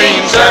 still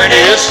means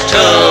Ernest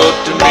Tubb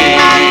to me.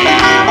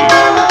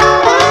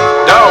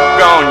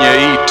 Doggone you,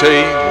 E.T.,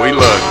 we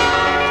love you.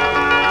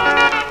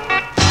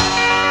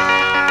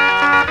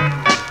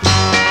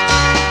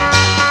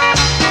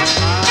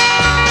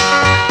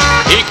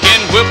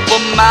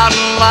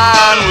 Mountain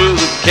lion with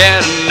a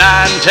cat and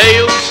 9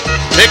 tails.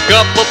 Pick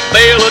up a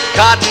bale of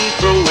cotton,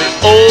 throw it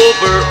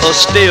over a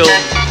still.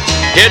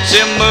 Gets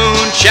him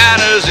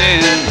moonshiners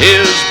in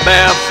his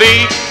bare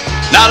feet.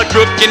 Not a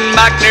crook in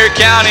McNair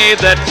County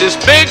that this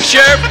big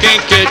sheriff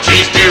can't catch.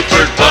 He's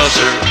Buford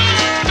Buster.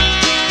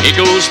 He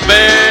goes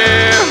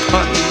bear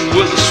hunting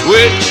with a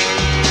switch.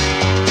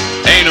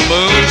 Ain't a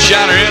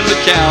moonshiner in the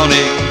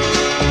county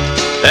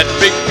that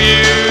big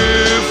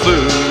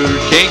Buford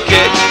can't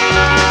catch.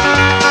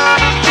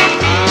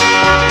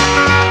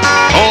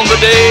 On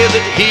the day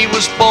that he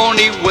was born,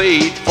 he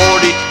weighed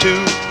 42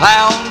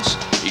 pounds.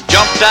 He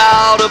jumped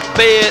out of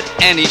bed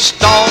and he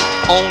stomped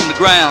on the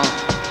ground.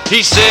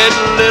 He said,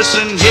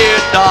 listen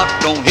here, Doc,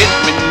 don't hit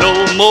me no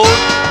more.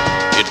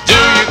 You do,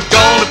 you're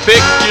gonna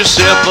pick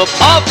yourself up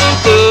off of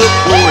the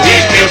floor.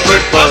 He's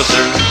Buford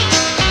Buster.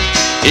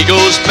 He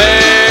goes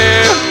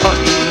bear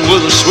hunting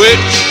with a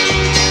switch.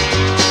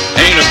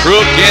 Ain't a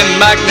crook in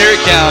McNair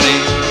County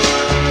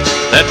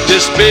that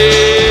this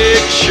big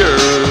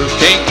sheriff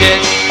can't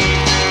catch.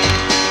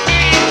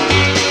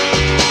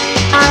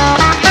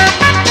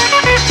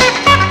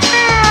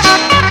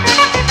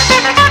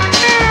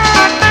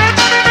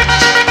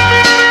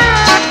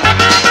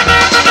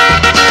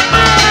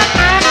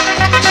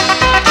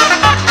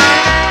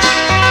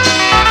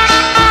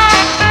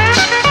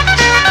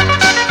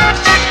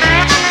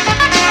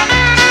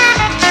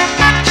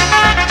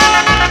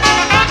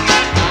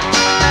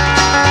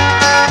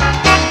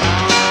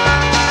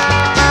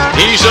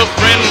 He's a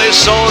friendly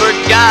sort of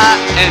guy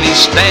and he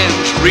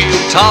stands real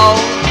tall.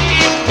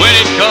 But when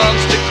it comes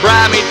to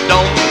crime, he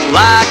don't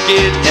like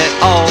it at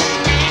all.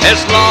 As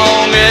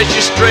long as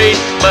you're straight,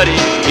 buddy,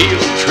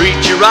 he'll treat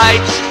you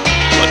right.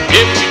 But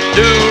if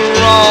you do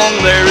wrong,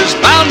 there is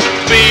bound to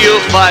be a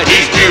fight.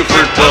 He's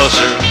Buford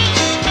Buster.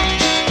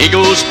 He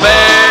goes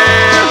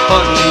bear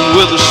hunting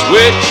with a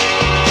switch.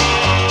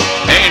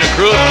 Ain't a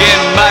crook in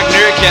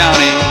McNair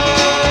County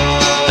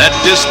that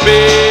this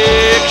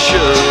big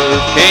picture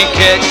can't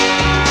catch.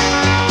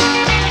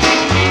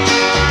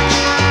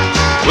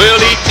 Well,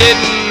 he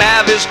didn't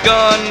have his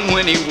gun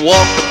when he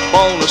walked up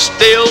on a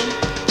still.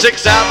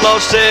 6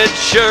 outlaws said,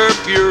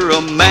 Sheriff, you're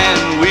a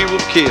man we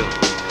will kill.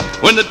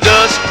 When the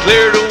dust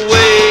cleared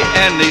away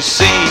and they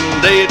seen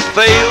they had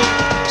failed,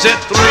 sent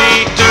 3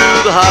 to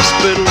the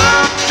hospital,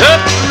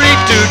 took 3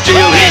 to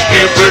jail. He's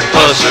Buford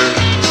Pusser.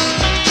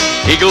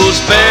 He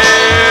goes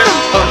bear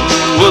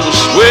hunting with a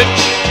switch.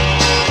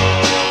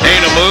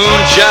 Ain't a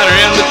moonshiner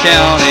in the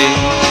county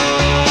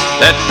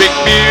that Big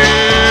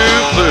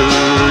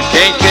Buford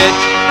can't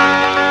catch.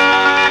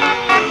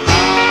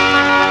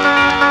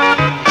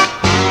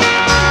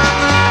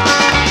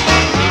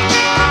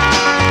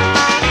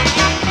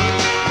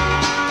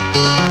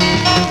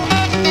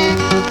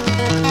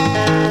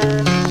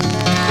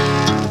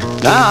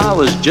 Now, I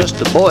was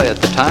just a boy at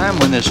the time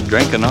when this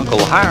drinking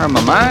Uncle Hiram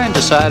of mine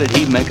decided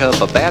he'd make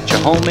up a batch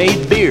of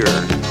homemade beer.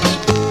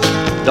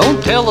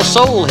 Don't tell a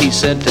soul, he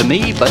said to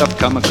me, but I've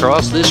come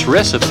across this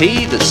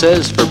recipe that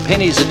says for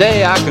pennies a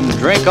day I can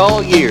drink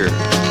all year.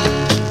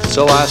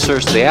 So I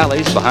searched the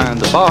alleys behind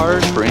the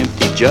bars for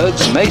empty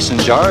jugs and mason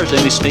jars,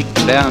 and he sneaked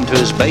them down to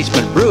his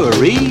basement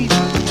brewery.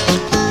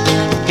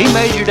 He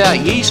measured out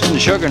yeast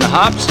and sugar and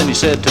hops, and he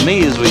said to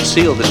me as we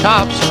sealed the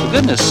tops, for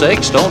goodness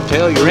sakes, don't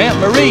tell your Aunt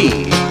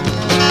Marie.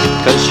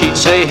 'Cause she'd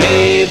say,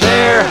 hey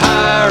there,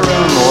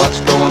 Hiram, what's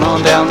going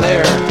on down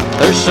there?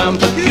 There's some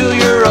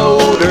peculiar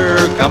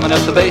odor coming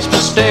up the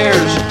basement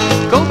stairs.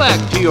 Go back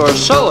to your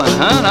sewing,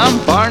 hun, I'm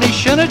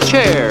varnishing a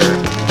chair.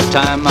 The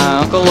time my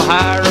Uncle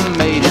Hiram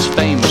made his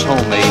famous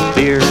homemade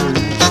beer.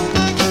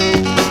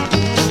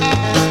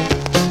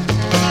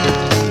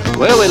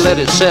 Well, we let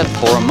it set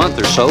for a month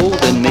or so,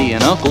 then me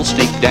and Uncle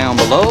sneaked down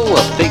below,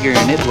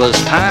 figuring it was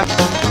time.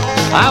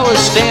 I was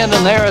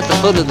standing there at the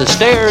foot of the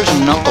stairs,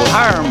 and Uncle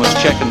Hiram was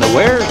checking the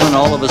wares, when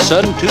all of a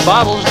sudden 2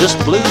 bottles just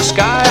blew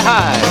sky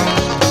high.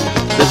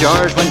 The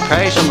jars went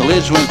crash and the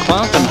lids went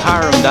clunk, and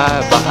Hiram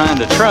dived behind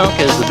a trunk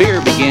as the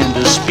beer began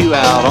to spew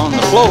out on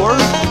the floor.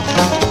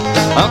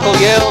 Uncle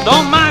yelled,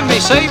 don't mind me,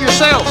 save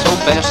yourself. So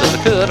fast as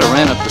I could, I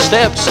ran up the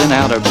steps, and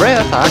out of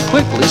breath, I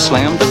quickly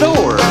slammed the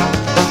door.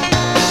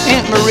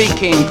 Aunt Marie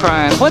came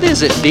crying, what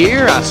is it,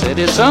 dear? I said,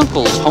 it's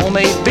Uncle's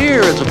homemade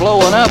beer. It's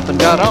blowing up and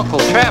got Uncle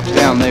trapped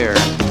down there.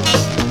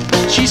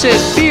 She said,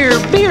 beer,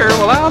 beer,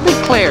 well, I'll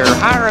declare,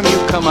 Hiram, you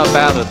come up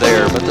out of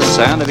there. But the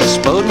sound of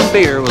exploding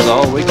beer was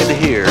all we could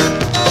hear.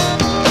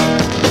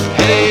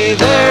 Hey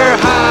there,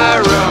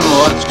 Hiram,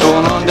 what's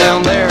going on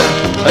down there?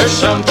 There's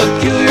some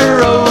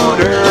peculiar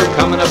odor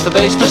coming up the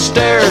basement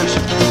stairs.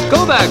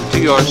 Go back to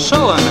your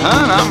sewing,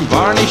 hun, I'm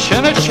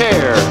varnishing a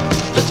chair.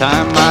 The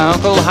time my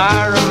Uncle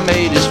Hiram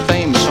made his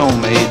famous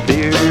homemade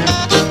beer.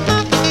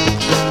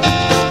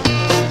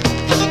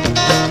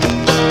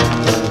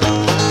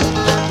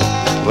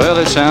 Well,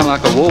 it sounded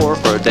like a war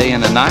for a day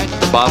and a night.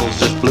 The bottles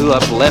just blew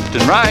up left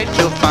and right,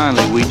 till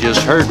finally we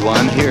just heard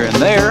one here and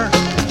there.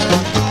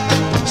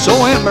 So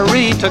Aunt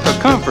Marie took a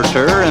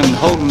comforter, and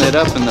holding it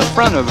up in the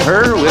front of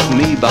her with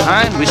me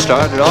behind, we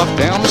started off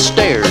down the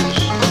stairs.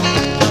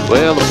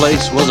 Well, the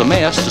place was a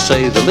mess, to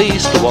say the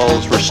least. The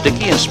walls were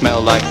sticky and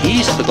smelled like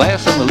yeast. The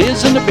glass and the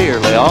lids and the beer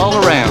lay all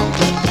around.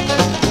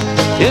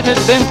 It had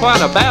been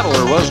quite a battle,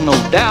 there was no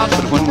doubt,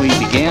 but when we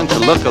began to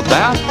look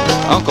about,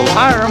 Uncle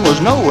Hiram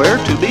was nowhere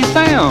to be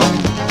found.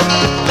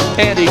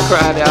 And he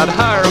cried out,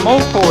 Hiram,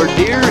 oh poor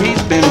dear,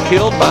 he's been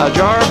killed by a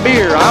jar of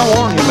beer. I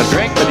warned him a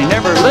drink, but he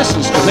never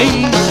listens to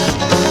me.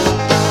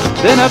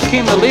 Then up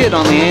came the lid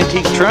on the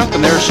antique trunk,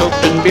 and there,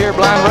 soaked in beer,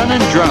 blind,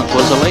 running drunk,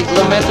 was a late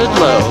lamented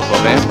love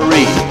of Aunt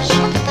Marie's.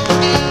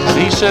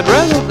 He said,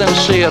 rather than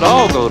see it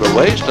all go to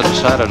waste, I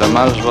decided I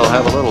might as well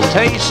have a little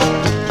taste.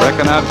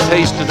 Reckon I've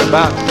tasted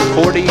about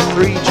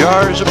 43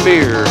 jars of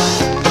beer.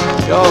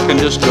 Y'all can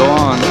just go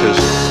on, 'cause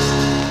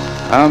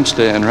I'm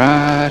staying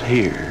right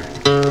here.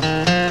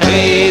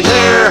 Hey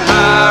there,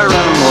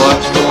 Hiram,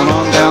 what's going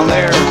on down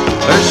there?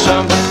 There's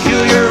some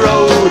peculiar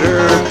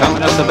odor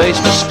coming up the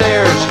basement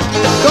stairs.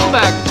 Go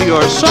back to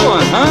your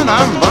sewing, hun,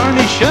 I'm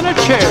varnishing a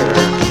chair.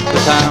 The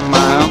time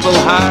my Uncle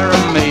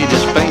Hiram made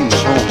his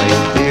famous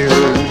homemade beer.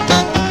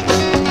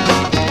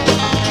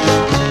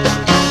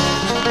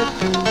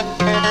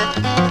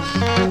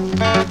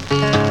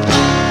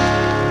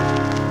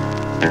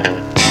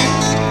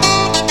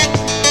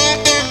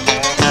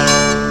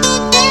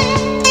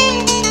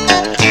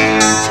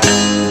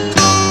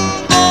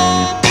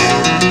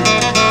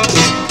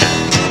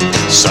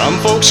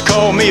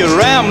 Call me a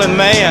rambling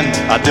man.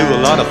 I do a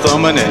lot of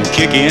thumbing and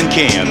kicking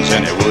cans,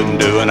 and it wouldn't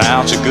do an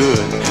ounce of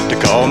good to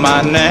call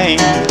my name.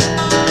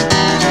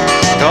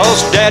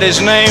 'Cause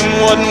Daddy's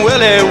name wasn't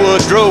Willie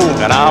Woodrow,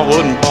 and I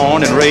wasn't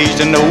born and raised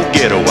in no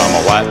ghetto. I'm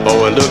a white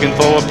boy looking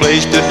for a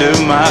place to do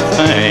my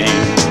thing.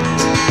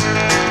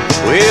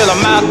 Well,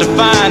 I'm out to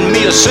find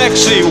me a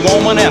sexy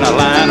woman and a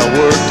line of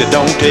work that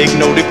don't take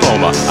no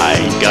diploma. I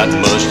ain't got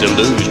much to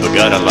lose, but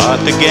got a lot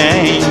to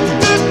gain.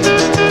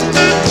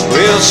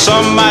 Well,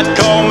 some might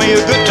call me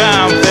a good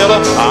time fella.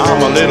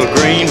 I'm a little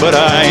green, but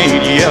I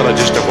ain't yellow.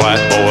 Just a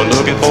white boy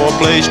looking for a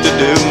place to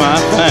do my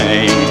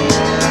thing.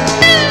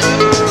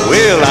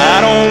 Well,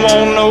 I don't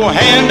want no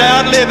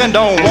handout living,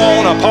 don't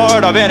want a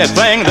part of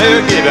anything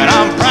they're giving.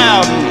 I'm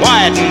proud and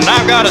white and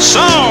I've got a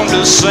song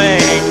to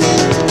sing.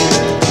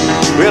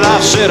 Well,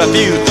 I've said a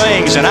few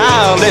things and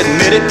I'll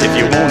admit it. If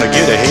you want to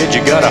get ahead,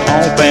 you gotta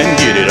hump and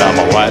get it. I'm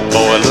a white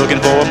boy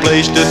looking for a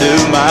place to do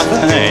my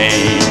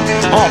thing.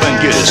 Hump and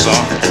get it, son.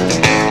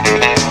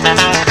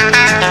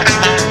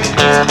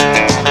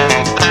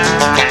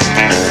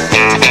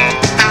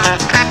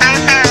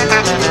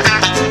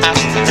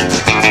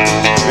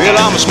 Well,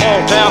 I'm a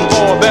small town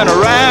boy, been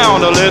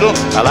around a little.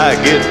 I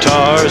like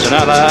guitars and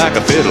I like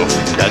a fiddle.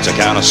 That's the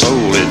kind of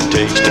soul it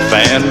takes to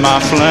fan my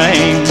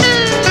flame.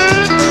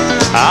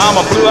 I'm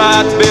a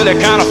blue-eyed Billy,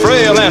 kind of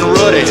frail and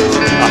ruddy.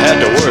 I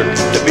had to work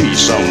to be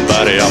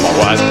somebody. I'm a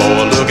white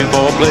boy looking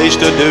for a place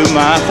to do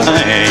my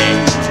thing.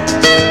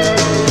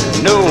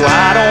 No,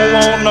 I don't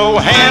want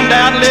no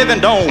handout living,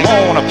 don't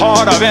want a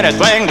part of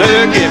anything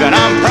they're giving.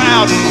 I'm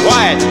proud and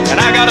white, and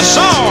I got a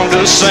song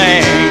to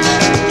sing.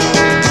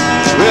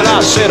 Well,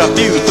 I said a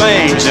few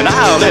things, and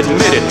I'll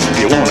admit it. If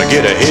you want to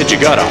get ahead, you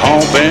gotta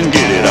hump and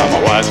get it. I'm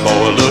a white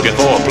boy looking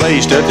for a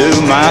place to do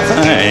my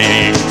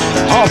thing.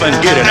 Hump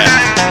and get it now.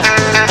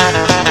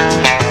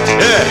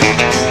 Yeah,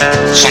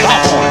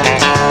 stop on it.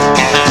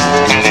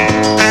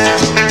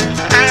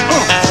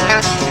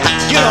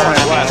 Get on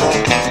it, white boy.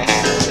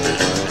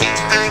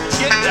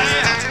 Get down.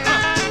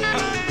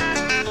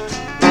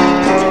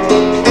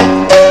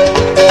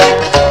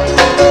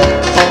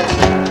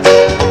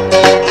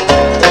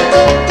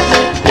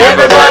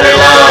 Everybody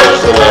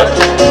loves the nut.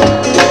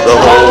 The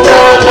whole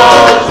world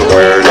loves the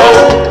weirdo.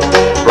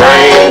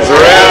 Brains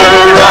are in a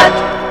rut.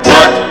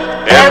 Nut.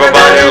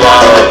 Everybody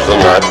loves the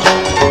nut.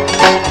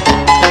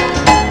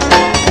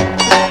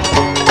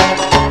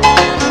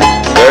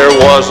 There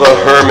was a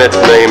hermit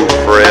named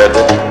Fred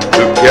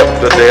who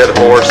kept a dead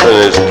horse in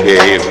his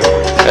cave.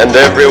 And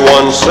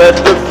everyone said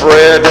to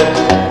Fred,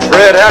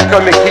 Fred, how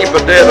come you keep a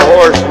dead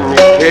horse in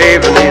your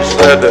cave? And he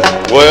said,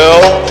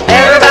 well,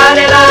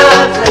 everybody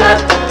loves the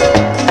nut.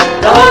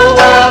 The whole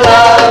world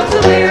loves the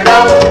weirdo.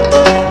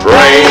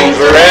 brains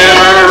are in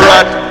a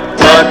rut.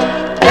 Nut.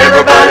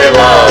 Everybody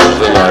loves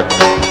the nut.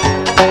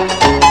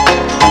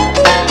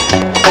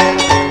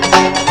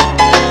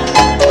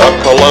 A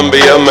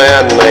Columbia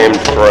man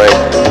named Frank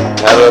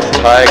had a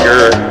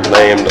tiger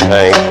named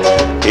Hank.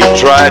 He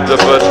tried to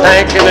put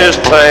Hank in his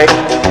tank.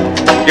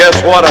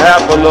 Guess what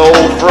happened to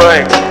old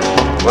Frank?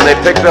 When they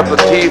picked up the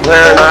teeth,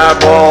 hair, and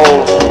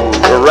eyeballs,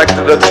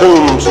 erected a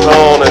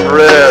tombstone and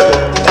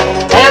read,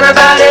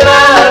 everybody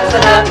loves the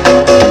nut.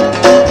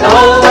 The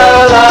whole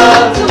world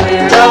loves the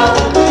weirdo.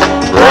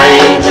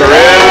 brains are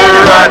in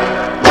a rut.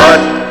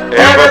 Nut.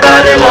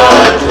 Everybody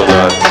loves the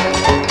nut.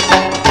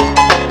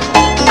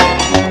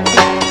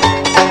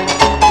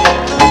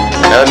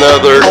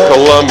 Another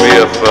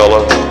Columbia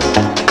fella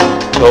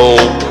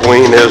told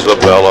Queen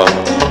Isabella,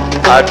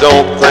 I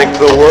don't think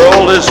the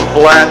world is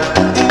flat.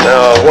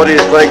 Now, what do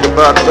you think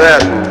about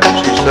that?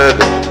 And she said,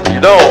 you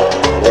don't?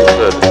 And he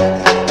said,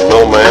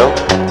 no, ma'am.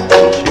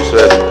 And she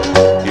said,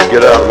 you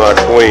get out of my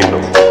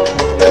queendom.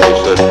 And he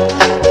said,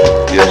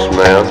 yes,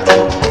 ma'am.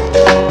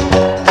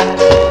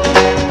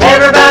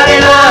 Everybody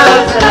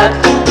loves the nut.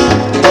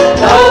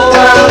 The whole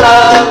world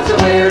loves the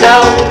weirdo.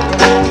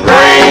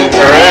 Brains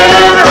are in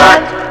a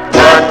rut.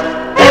 Nut.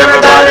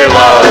 Everybody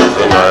loves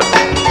the nut.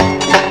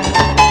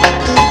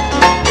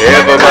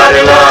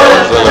 Everybody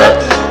loves the nut.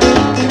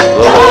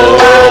 The whole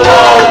world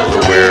loves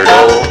the weirdo.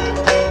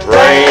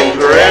 Brains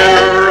are in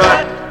a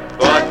rut.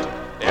 But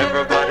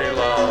everybody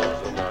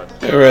loves the nut.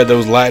 They read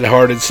those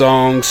lighthearted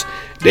songs.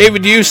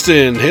 David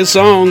Houston, his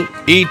song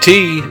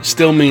E.T.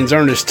 still means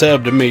Ernest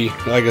Tubb to me.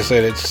 Like I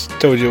said, it's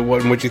told you it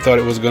wasn't what you thought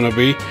it was going to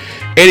be.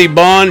 Eddie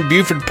Bond,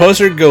 Buford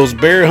Pusser goes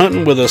bear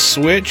hunting with a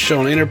switch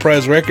on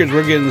Enterprise Records.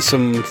 We're getting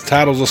some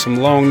titles of some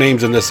long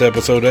names in this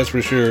episode, that's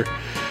for sure.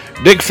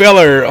 Dick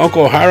Feller,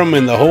 Uncle Hiram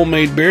and the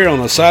Homemade Beer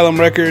on Asylum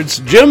Records.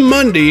 Jim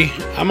Mundy,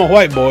 I'm a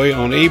White Boy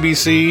on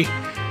ABC.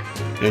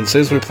 And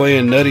since we're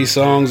playing nutty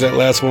songs, that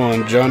last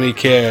one, Johnny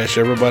Cash,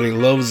 Everybody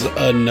Loves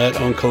a Nut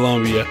on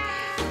Columbia.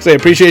 So I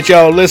appreciate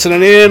y'all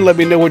listening in. Let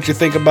me know what you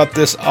think about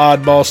this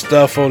oddball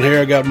stuff on here.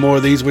 I got more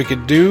of these we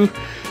could do.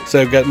 So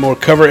I've got more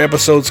cover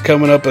episodes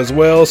coming up as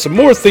well. Some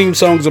more theme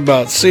songs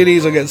about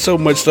cities. I got so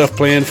much stuff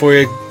planned for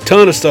you.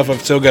 Ton of stuff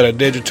I've still got to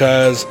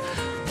digitize.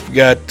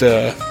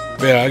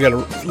 I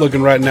got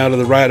looking right now to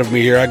the right of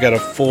me here. I got a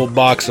full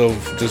box of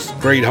just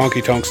great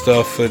honky-tonk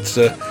stuff. It's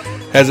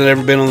hasn't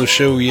ever been on the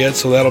show yet,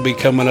 so that'll be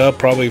coming up.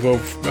 Probably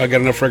I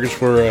got enough records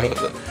for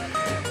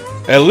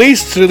at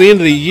least to the end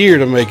of the year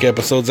to make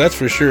episodes. That's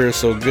for sure.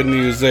 So good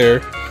news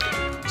there.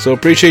 So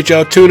appreciate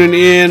y'all tuning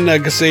in.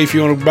 Like I say, if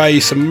you want to buy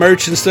you some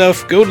merch and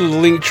stuff, go to the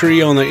link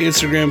tree on the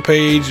Instagram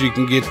page. You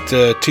can get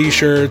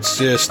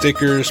t-shirts,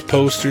 stickers,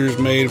 posters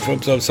made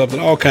from something,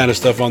 all kind of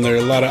stuff on there.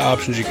 A lot of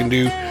options you can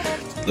do.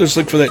 Just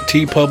look for that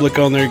T-Public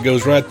on there. It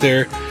goes right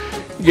there.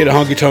 You get a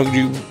Honkytonk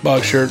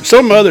Jukebox shirt.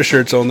 Some other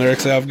shirts on there.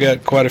 Actually, I've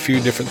got quite a few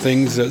different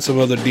things. Some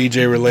other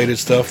DJ-related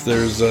stuff.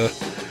 There's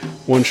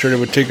one shirt in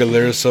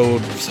particular I've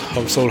sold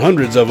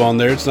hundreds of on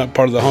there. It's not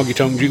part of the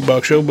Honkytonk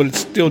Jukebox show, but it's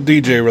still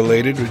DJ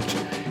related.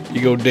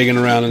 You go digging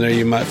around in there,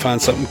 you might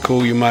find something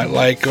cool you might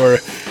like, or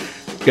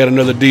got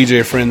another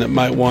DJ friend that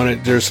might want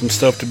it. There's some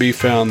stuff to be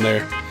found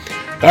there.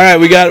 All right,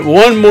 we got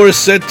one more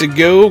set to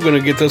go. Going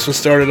to get this one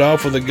started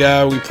off with a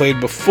guy we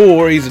played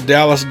before. He's a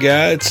Dallas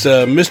guy. It's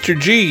Mr.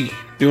 G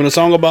doing a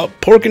song about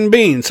pork and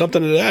beans,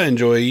 something that I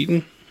enjoy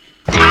eating.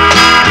 Well,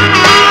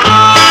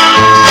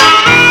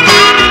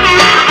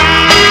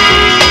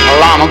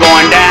 I'm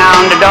going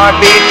down to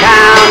Darby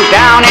Town,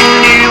 down in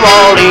New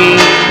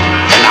Orleans,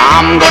 and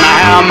I'm gonna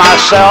have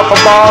myself a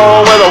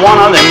ball with one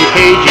of them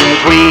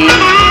Cajun queens.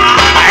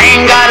 I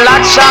ain't got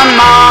lots of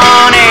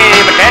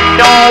money, but that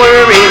don't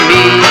worry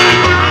me.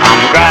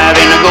 I'm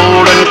driving a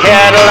golden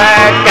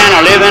Cadillac and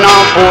I'm living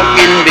on pork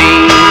and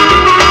beans.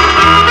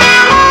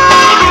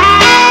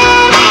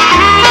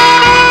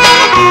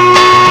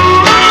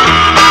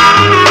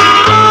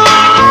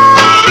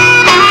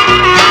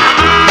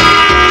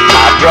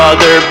 My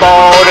brother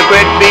bought a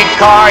great big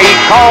car, he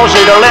calls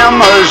it a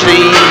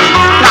limousine.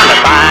 Now the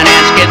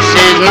finance gets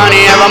his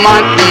money every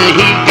month and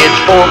he gets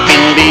pork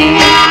and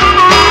beans.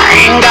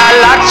 I ain't got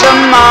lots of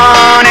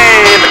money,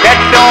 but that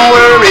don't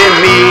worry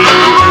me.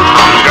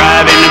 I'm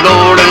driving a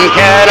golden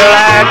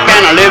Cadillac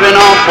and I'm living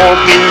on pork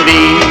and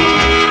beans.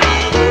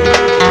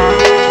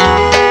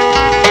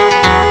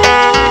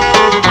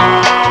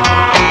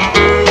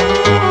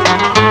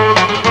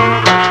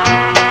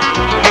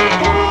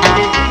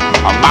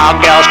 My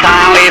gal's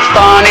kindly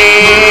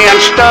funny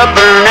and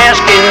stubborn as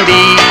can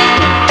be.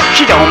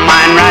 She don't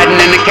mind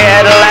riding in the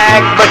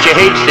Cadillac, but she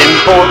hates them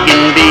pork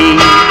and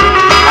beans.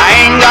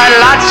 I ain't got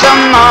lots of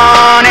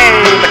money,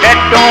 but that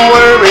don't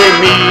worry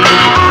me.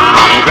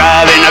 I'm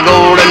driving a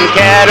golden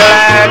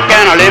Cadillac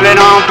and I'm living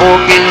on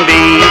pork and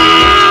beans.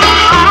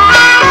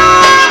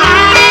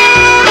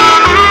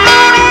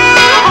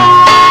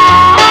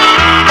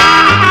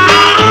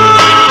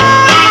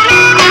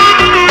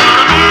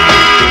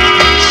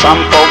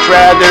 Some folks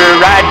rather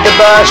ride the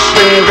bus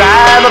than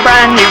drive a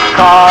brand new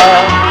car.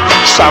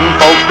 Some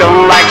folks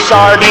don't like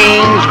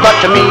sardines, but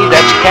to me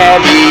that's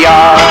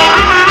caviar.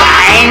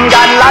 I ain't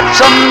got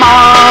lots of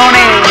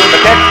money,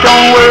 but that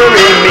don't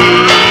worry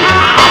me.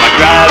 I'm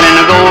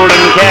driving a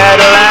golden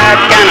Cadillac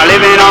and I'm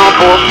living on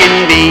pork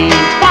and beans.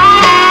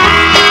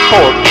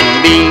 Pork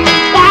and beans.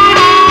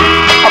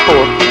 A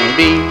pork and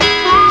beans.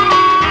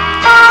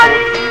 I'm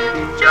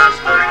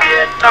just a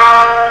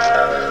guitar.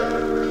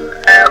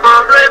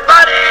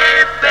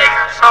 Everybody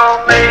thinks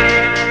of me.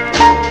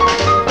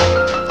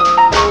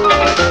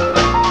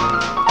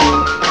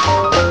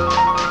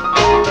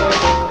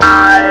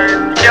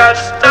 I'm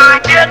just a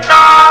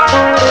guitar.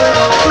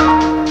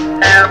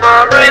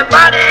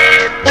 Everybody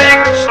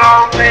thinks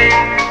of me.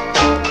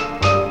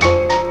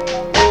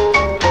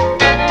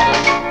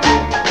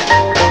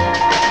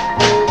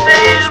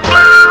 These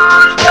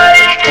blues they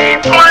keep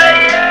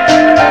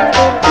playing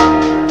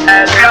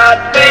has got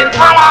me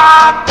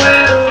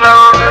full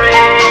of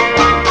misery.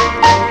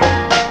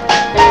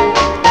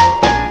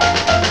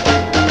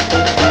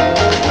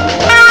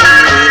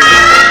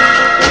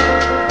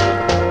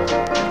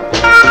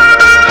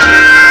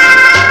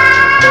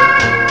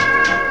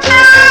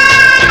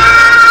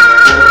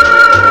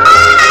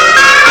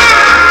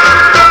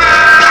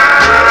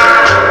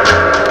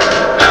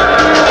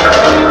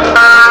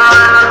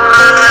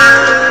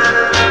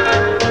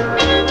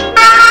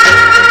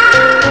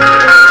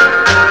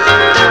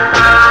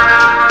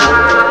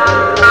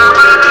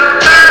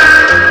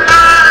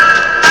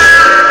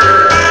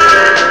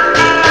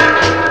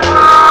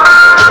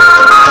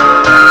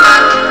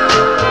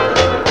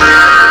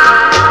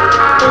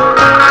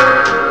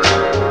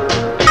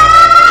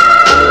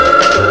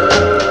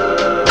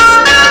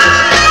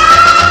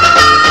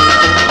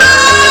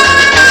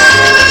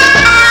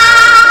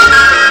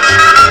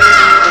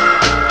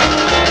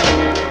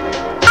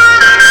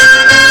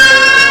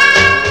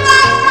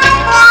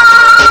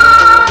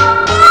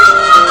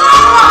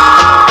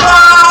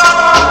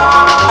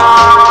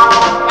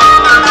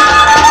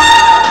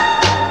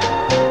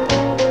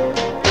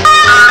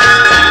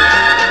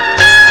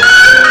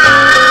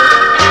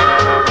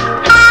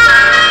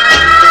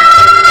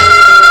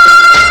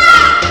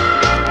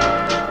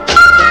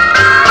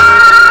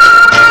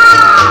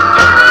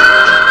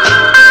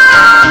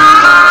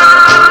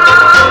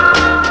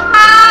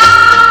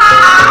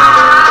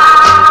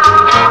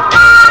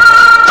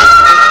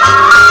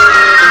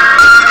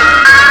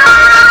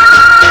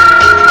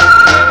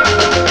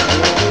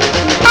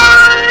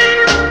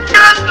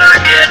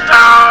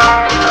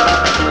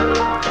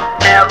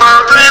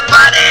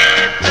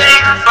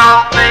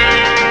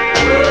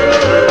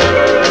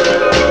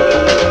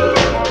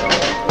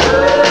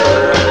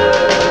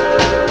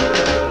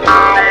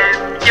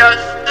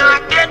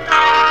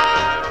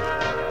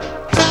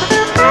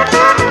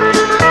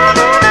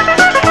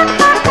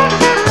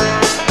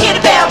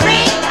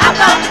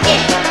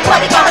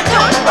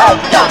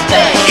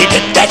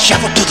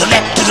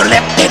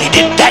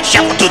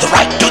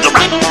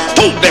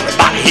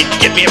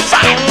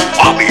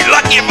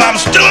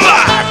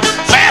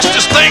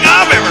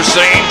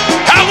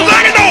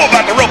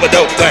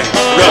 rope-a-dope thing.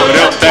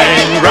 Rope-a-dope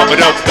thing,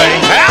 rope-a-dope thing.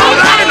 How was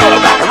I to know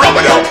about the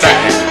rope-a-dope thing?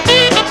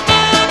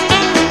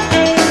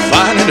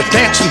 Flying and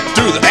dancing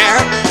through the air,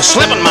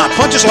 slipping my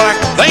punches like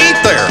they ain't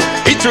there.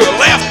 He threw a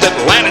left that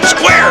landed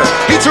square.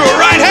 He threw a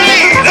right,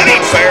 hey, that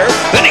ain't fair.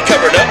 Then he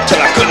covered up till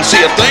I couldn't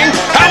see a thing.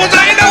 How was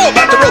I to know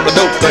about the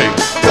rope-a-dope thing?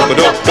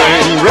 Rope-a-dope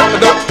thing,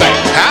 rope-a-dope thing.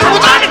 How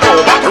was I to know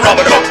about the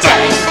rope-a-dope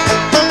thing?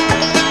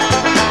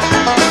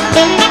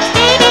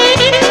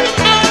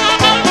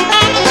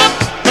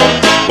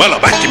 Well, I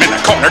backed him in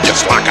the corner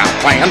just like I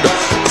planned,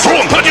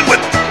 throwing punches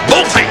with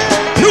both hands.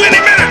 Knew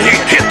any minute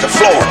he'd hit the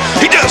floor.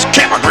 He just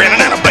kept a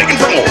grinning and a begging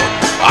for more.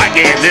 I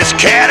gave this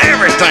cat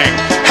everything.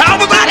 How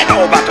was I to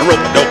know about the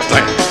rope-a-dope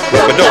thing?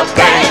 Rope-a-dope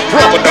thing,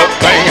 rope-a-dope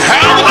thing.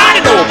 How was I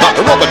to know about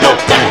the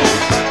rope-a-dope thing?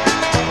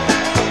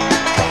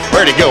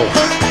 Where'd he go?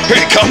 Here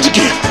he comes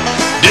again.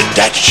 Did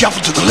that shuffle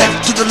to the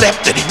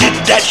left, then he did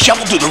that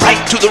shuffle to the right,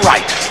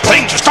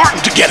 Things are starting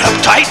to get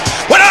uptight.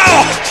 When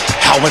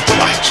how went the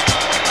lights?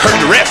 Heard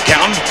the ref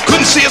count,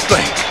 couldn't see a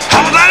thing.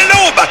 How was I to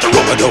know about the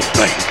rope-a-dope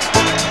thing?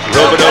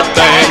 Rope-a-dope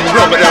thing,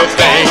 rope-a-dope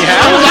thing.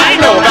 How was I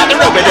to know about the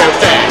rope-a-dope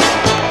thing?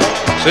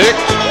 6,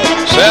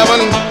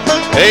 7,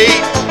 8,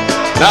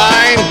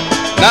 9,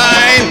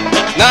 9,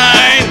 9,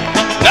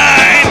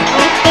 9.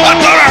 I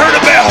thought I heard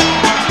a bell.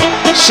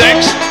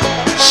 6,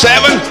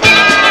 7.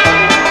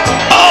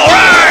 All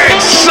right,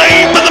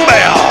 saved by the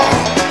bell.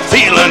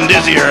 Feeling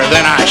dizzier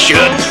than I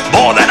should.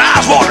 Boy, that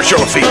ice water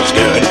sure feels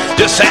good.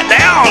 Just sat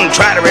down,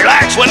 try to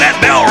relax when that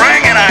bell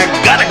rang, and I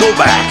gotta go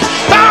back.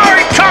 Oh,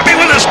 he caught me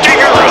with a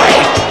stinger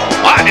right.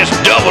 I just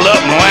doubled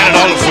up and landed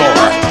on the floor.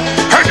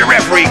 Heard the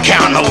referee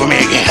counting over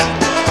me again.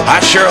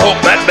 I sure hope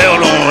that bell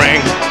don't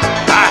ring.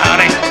 Hi,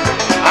 honey.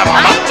 Hi,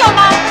 Mama.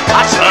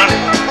 Hi, son.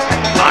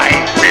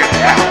 I ain't really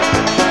out.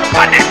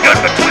 I did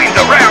good between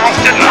the rounds,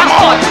 didn't I,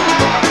 Mama?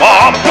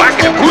 Oh, I'm black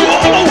and blue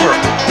all over.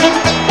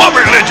 What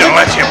religion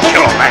lets him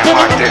kill a man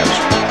like this?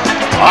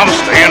 I'm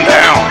staying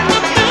down.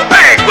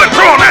 Hey, quit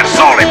throwing that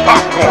salty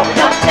popcorn.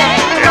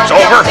 It's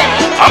over.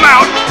 I'm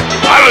out.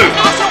 I lose.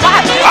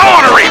 I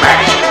want a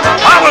rematch.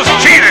 I was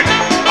cheated.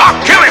 I'll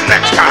kill him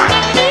next time.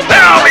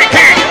 Then I'll be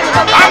king.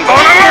 I'm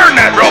going to learn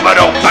that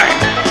rope-a-dope thing.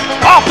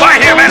 I'll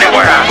fight him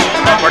anywhere.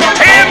 For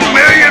 $10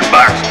 million.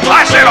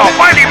 I said I'll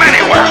fight him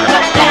anywhere.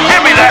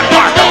 Give me that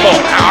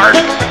microphone, Howard.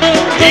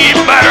 He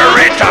better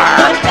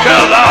retire,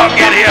 cause I'll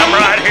get him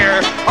right here.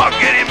 I'll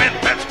get him in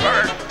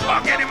Pittsburgh.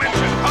 I'll get him in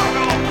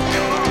Chicago.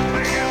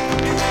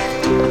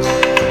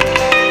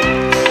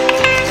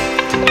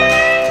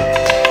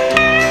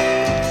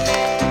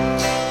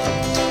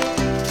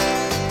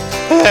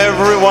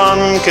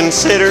 Everyone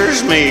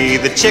considers me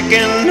the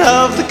chicken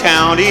of the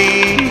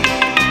county.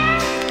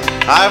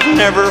 I've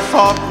never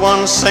fought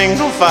one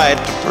single fight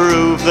to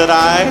prove that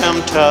I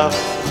am tough.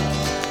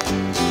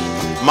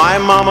 My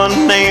mama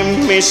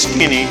named me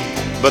Skinny,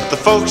 but the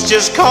folks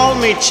just call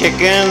me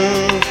Chicken.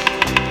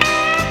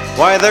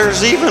 Why,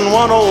 there's even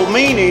one old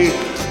meanie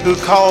who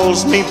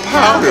calls me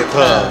Powder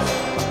Puff.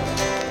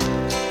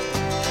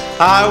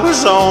 I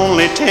was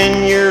only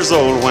 10 years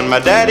old when my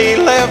daddy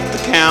left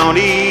the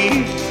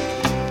county.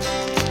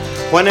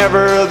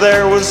 Whenever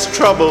there was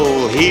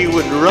trouble, he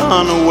would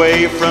run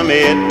away from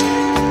it.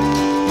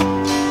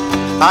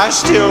 I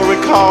still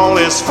recall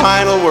his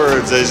final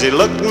words as he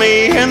looked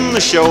me in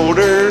the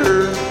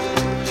shoulder.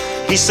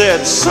 He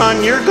said,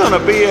 son, you're gonna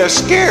be a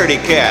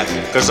scaredy cat,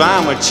 'cause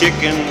I'm a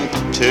chicken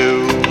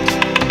too.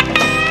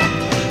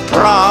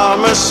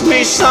 Promise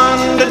me,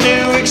 son, to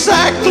do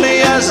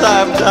exactly as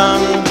I've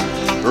done.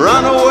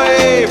 Run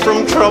away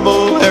from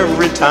trouble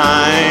every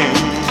time.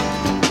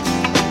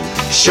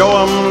 Show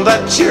 'em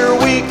that you're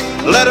weak,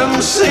 let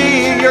 'em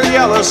see your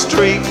yellow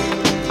streak.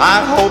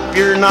 I hope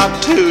you're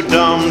not too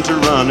dumb to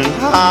run and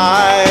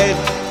hide.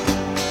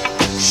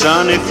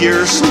 Son, if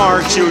you're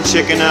smart, you'll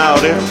chicken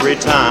out every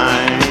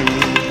time.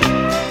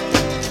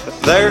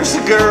 There's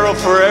a girl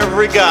for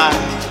every guy,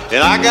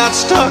 and I got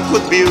stuck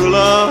with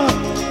Beulah.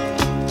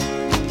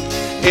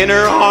 In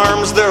her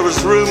arms there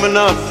was room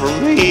enough for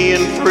me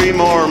and 3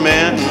 more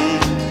men.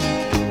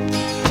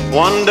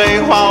 One day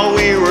while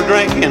we were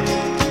drinking,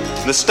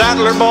 the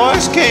Statler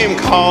boys came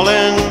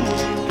calling.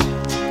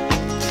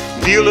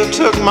 Beulah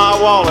took my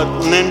wallet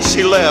and then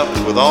she left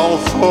with all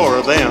 4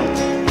 of them.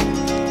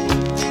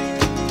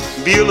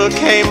 Beulah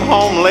came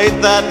home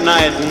late that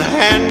night and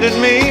handed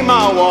me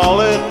my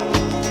wallet.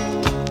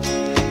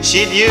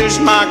 She'd used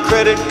my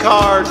credit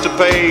card to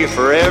pay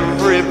for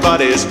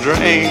everybody's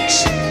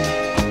drinks.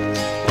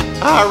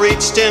 I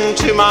reached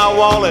into my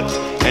wallet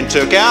and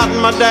took out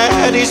my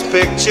daddy's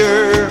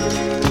picture.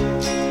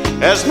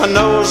 As my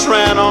nose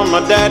ran on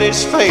my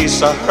daddy's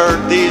face, I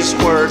heard these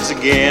words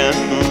again.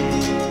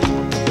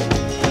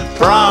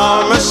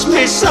 Promise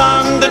me,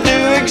 son, to do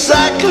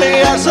exactly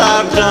as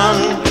I've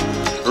done.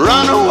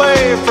 Run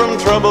away from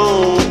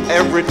trouble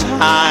every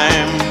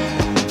time.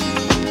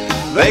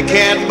 They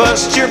can't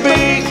bust your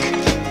beak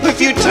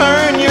if you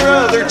turn your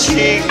other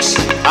cheeks.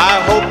 I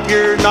hope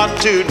you're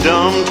not too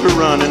dumb to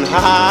run and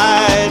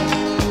hide.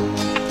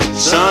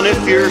 Son,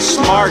 if you're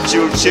smart,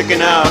 you'll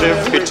chicken out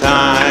every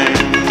time.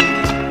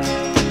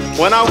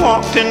 when I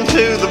walked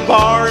into the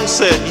bar and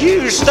said,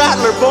 "You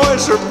Statler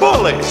boys are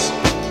bullies."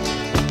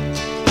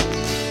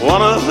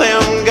 One of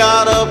them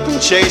got up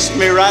and chased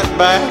me right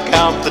back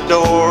out the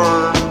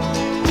door.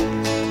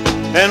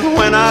 And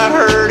when I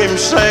heard him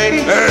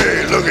say,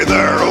 "Hey, looky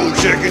there, old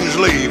chicken's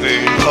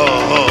leaving.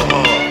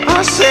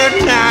 I said,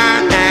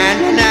 "Nah, nah,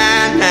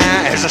 nah,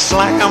 nah," as I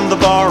slammed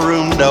the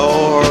barroom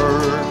door.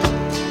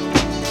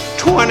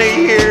 20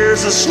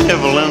 years of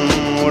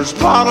sniveling was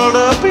bottled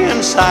up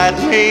inside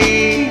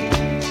me,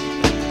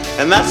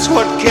 and that's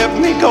what kept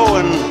me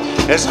going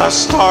as I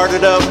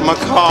started up my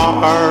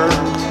car.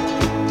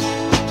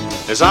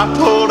 As I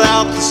pulled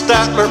out, the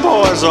Statler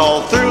boys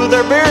all threw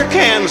their beer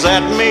cans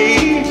at me,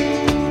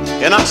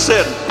 and I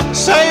said,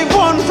 "Save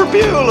one for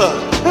Beulah,"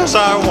 as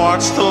I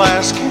watched the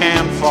last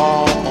can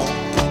fall.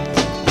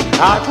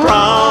 I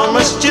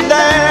promised you,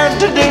 Dad,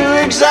 to do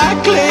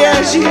exactly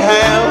as you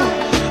have.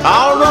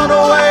 I'll run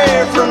away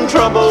from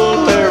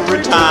trouble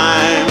every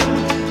time.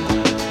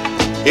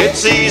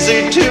 It's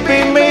easy to be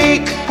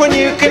meek when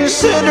you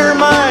consider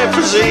my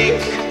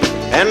physique.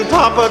 And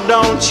Papa,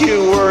 don't you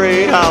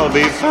worry, I'll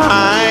be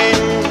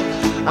fine.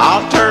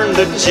 I'll turn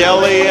to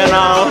jelly and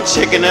I'll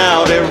chicken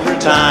out every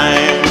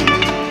time.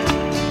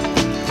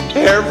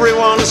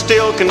 Everyone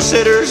still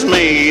considers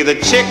me the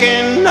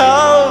chicken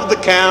of the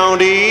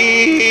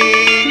county.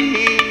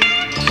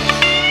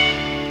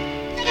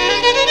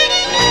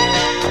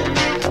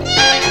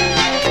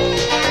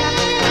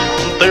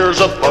 There's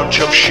a bunch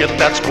of shit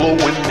that's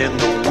blowing in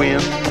the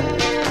wind.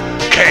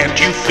 Can't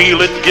you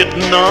feel it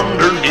getting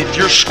underneath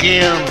your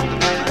skin?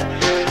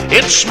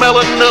 It's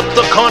smelling up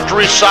the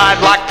countryside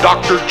like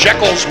Dr.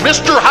 Jekyll's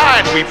Mr.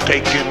 Hyde. We've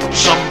taken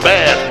some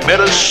bad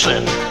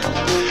medicine.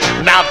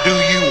 Now do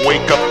you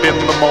wake up in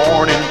the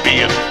morning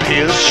being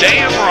pissed?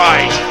 Damn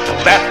right,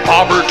 that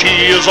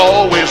poverty is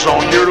always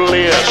on your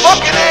list.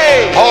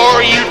 Okay. Or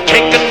are you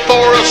taken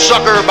for a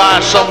sucker by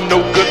some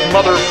no-good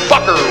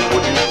motherfucker?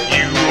 Wouldn't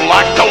you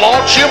like to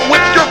launch him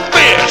with your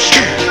fist?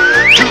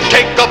 To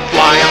take a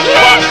flying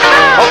buck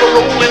of a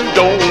rolling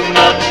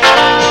donut,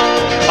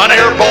 an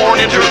airborne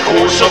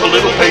intercourse of a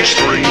little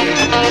pastry.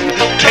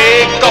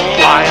 Take a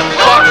flying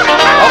buck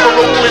of a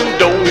rolling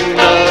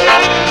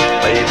donut,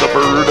 may the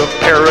bird of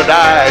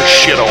paradise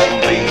shit on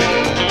thee.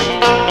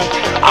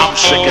 I'm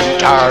sick and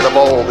tired of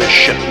all this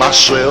shit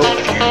myself,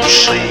 you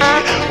see,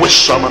 with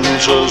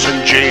summonses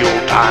and jail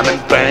time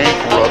and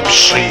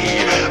bankruptcy.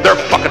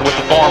 They're fucking with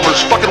the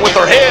farmers, fucking with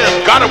their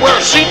head. Gotta wear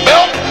a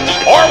seatbelt,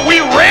 or we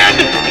red?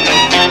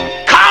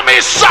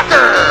 Commie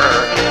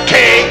sucker!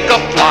 Take a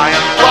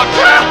flying buck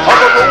of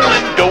a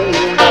rolling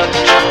donut,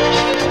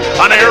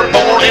 an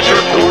airborne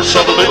intercourse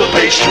of a little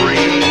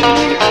pastry.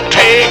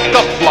 Take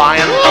a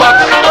flying buck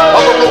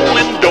of a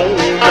rolling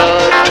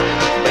donut,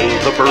 may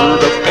the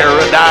bird of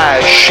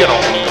paradise shit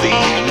on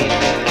thee.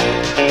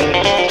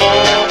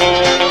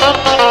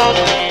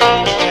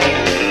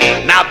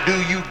 Now do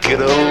you get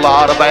a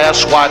lot of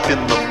asswipe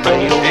in the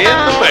mail? In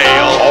the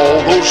mail.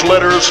 All those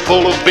letters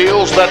full of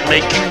bills that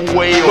make you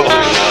wail.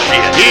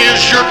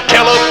 Is your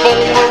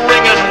telephone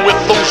a-ringing with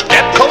those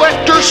debt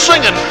collectors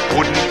singing?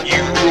 Wouldn't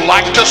you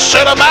like to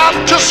set them out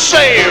to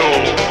sail?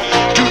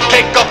 To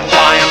take a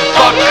flying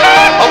buck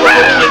of a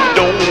rolling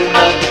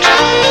donut,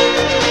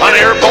 an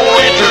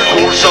airborne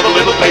intercourse of a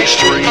little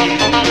pastry.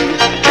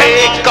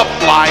 Take a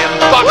flying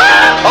buck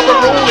of a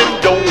rolling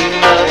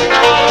donut,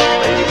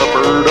 may the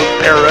bird of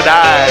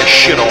paradise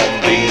shit on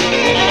thee.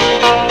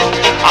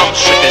 I'm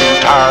sick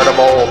and tired of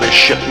all this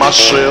shit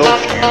myself,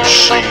 you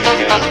see,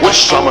 with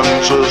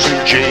summonses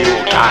and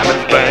jail time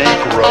and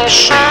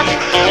bankruptcy.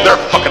 They're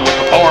fucking with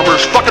the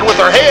farmers, fucking with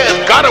their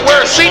head. Gotta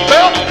wear a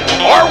seatbelt,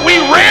 or we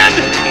red?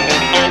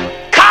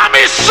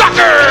 Commie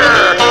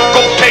sucker!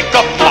 Go take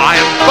a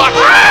flying buck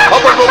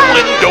of a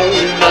rolling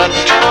donut,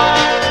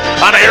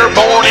 an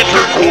airborne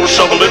intercourse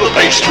of a little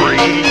pastry.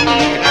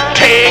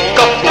 Take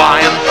a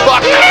flying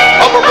buck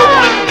of a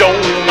rolling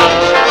donut,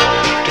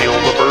 till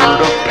the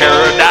bird of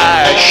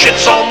paradise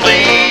shits on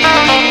thee.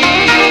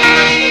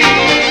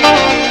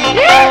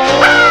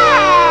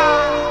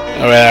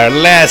 Alright, our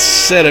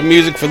last set of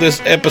music for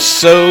this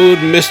episode,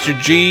 Mr.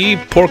 G,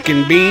 Pork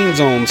and Beans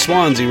on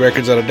Swansea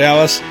Records out of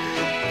Dallas.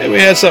 And we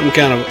had something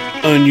kind of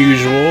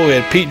unusual. We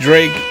had Pete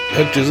Drake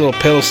hooked his little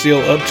pedal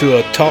steel up to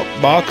a talk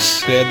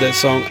box. He had that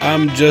song,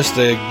 I'm Just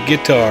a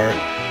Guitar,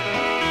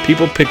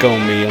 People Pick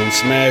on Me on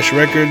Smash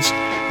Records.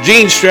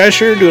 Gene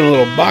Strasher doing a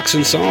little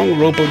boxing song,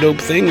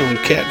 Rope-a-Dope Thing on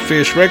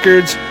Catfish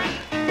Records.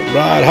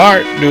 Rod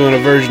Hart doing a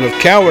version of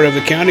Coward of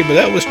the County, but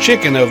that was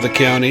Chicken of the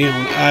County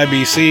on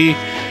IBC.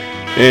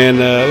 And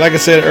like I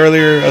said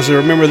earlier, as I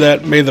remember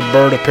that, May the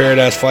Bird of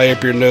Paradise Fly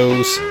Up Your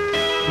Nose.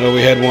 Well,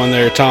 we had one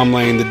there, Tom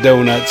Lane, the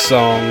Donut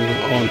song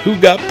on Who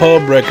Got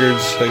Pub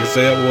Records. Like I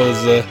said, that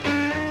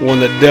was one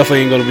that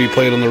definitely ain't going to be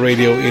played on the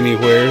radio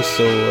anywhere.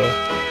 So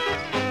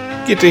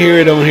get to hear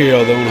it on here,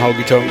 although on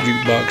Honkytonk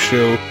Jukebox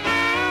Show.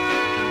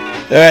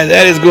 Alright,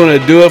 that is going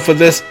to do it for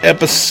this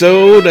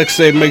episode. Like I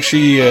say, make sure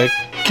you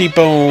Keep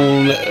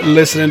on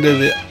listening to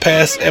the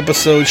past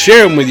episodes.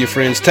 Share them with your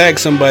friends. Tag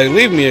somebody.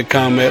 Leave me a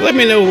comment. Let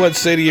me know what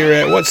city you're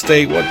at, what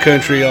state, what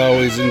country. I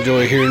always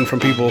enjoy hearing from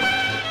people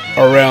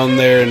around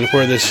there and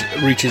where this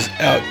reaches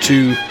out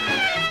to.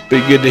 Be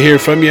good to hear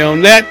from you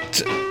on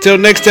that. Till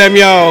next time,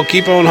 y'all.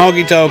 Keep on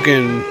honky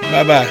talking.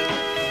 Bye-bye.